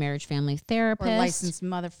Licensed Marriage Family Therapist. Or Licensed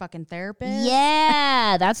Motherfucking Therapist.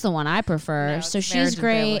 Yeah, that's the one I prefer. No, so she's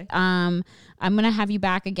great. I'm going to have you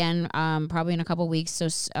back again probably in a couple weeks. So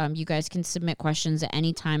you guys can submit questions at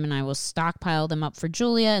any time, and I will stockpile them up for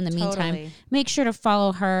Julia. In the meantime, make sure to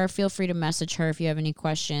follow her. Feel free to message her if you have any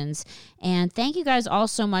questions. And thank you guys all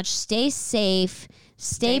so much. Stay safe.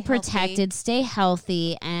 Stay protected. Stay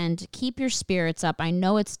healthy. And keep your spirits up. I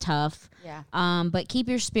know it's tough. Yeah. But keep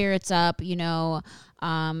your spirits up. You know,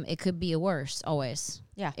 it could be worse always.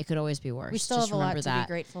 Yeah. It could always be worse. We still Just have a lot remember to be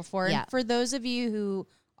grateful for. Yeah. And for those of you who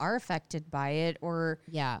are affected by it, or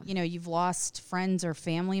you know, you've lost friends or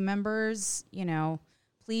family members, you know,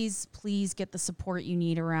 please get the support you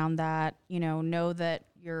need around that. You know that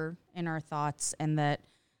you're in our thoughts, and that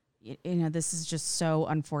you know, this is just so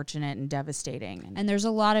unfortunate and devastating. And there's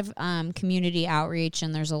a lot of community outreach,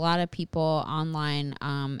 and there's a lot of people online,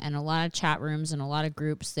 and a lot of chat rooms and a lot of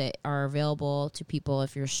groups that are available to people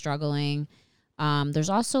if you're struggling. There's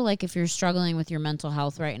also, like, if you're struggling with your mental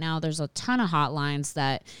health right now, there's a ton of hotlines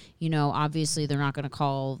that, you know, obviously they're not going to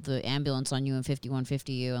call the ambulance on you and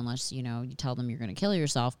 5150 you unless, you know, you tell them you're going to kill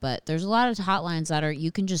yourself. But there's a lot of hotlines that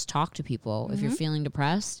you can just talk to people if you're feeling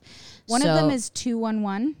depressed. One of them is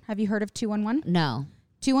 211. Have you heard of 211? No.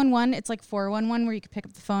 211, it's like 411 where you could pick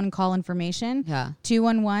up the phone and call information. Yeah.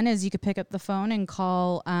 211 is you could pick up the phone and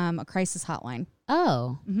call a crisis hotline.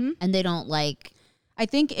 Oh. Mm-hmm. And they don't like... I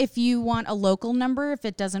think if you want a local number, if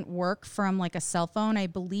it doesn't work from like a cell phone, I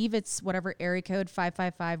believe it's whatever area code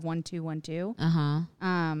 555-1212.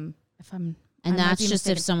 And that's just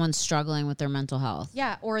if someone's struggling with their mental health.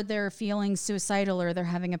 Yeah, or they're feeling suicidal or they're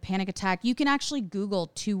having a panic attack. You can actually Google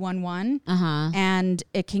 211 and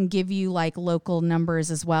it can give you like local numbers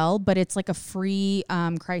as well, but it's like a free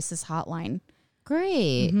crisis hotline.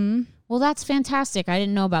 Great. Mm-hmm. Well, that's fantastic. I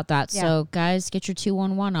didn't know about that. Yeah. So, guys, get your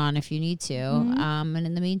 211 on if you need to. And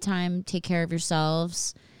in the meantime, take care of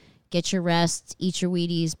yourselves. Get your rest. Eat your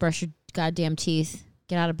Wheaties. Brush your goddamn teeth.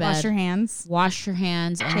 Get out of bed. Wash your hands. Wash your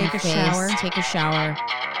hands. Take a shower. Take a shower.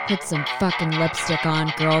 Put some fucking lipstick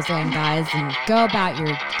on, girls and guys, and go about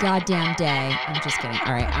your goddamn day. I'm just kidding.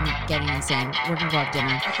 All right, I'm getting insane. We're going to go have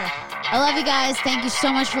dinner. Okay. I love you guys. Thank you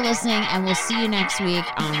so much for listening, and we'll see you next week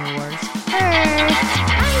on Wars First.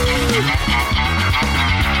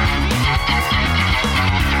 Bye.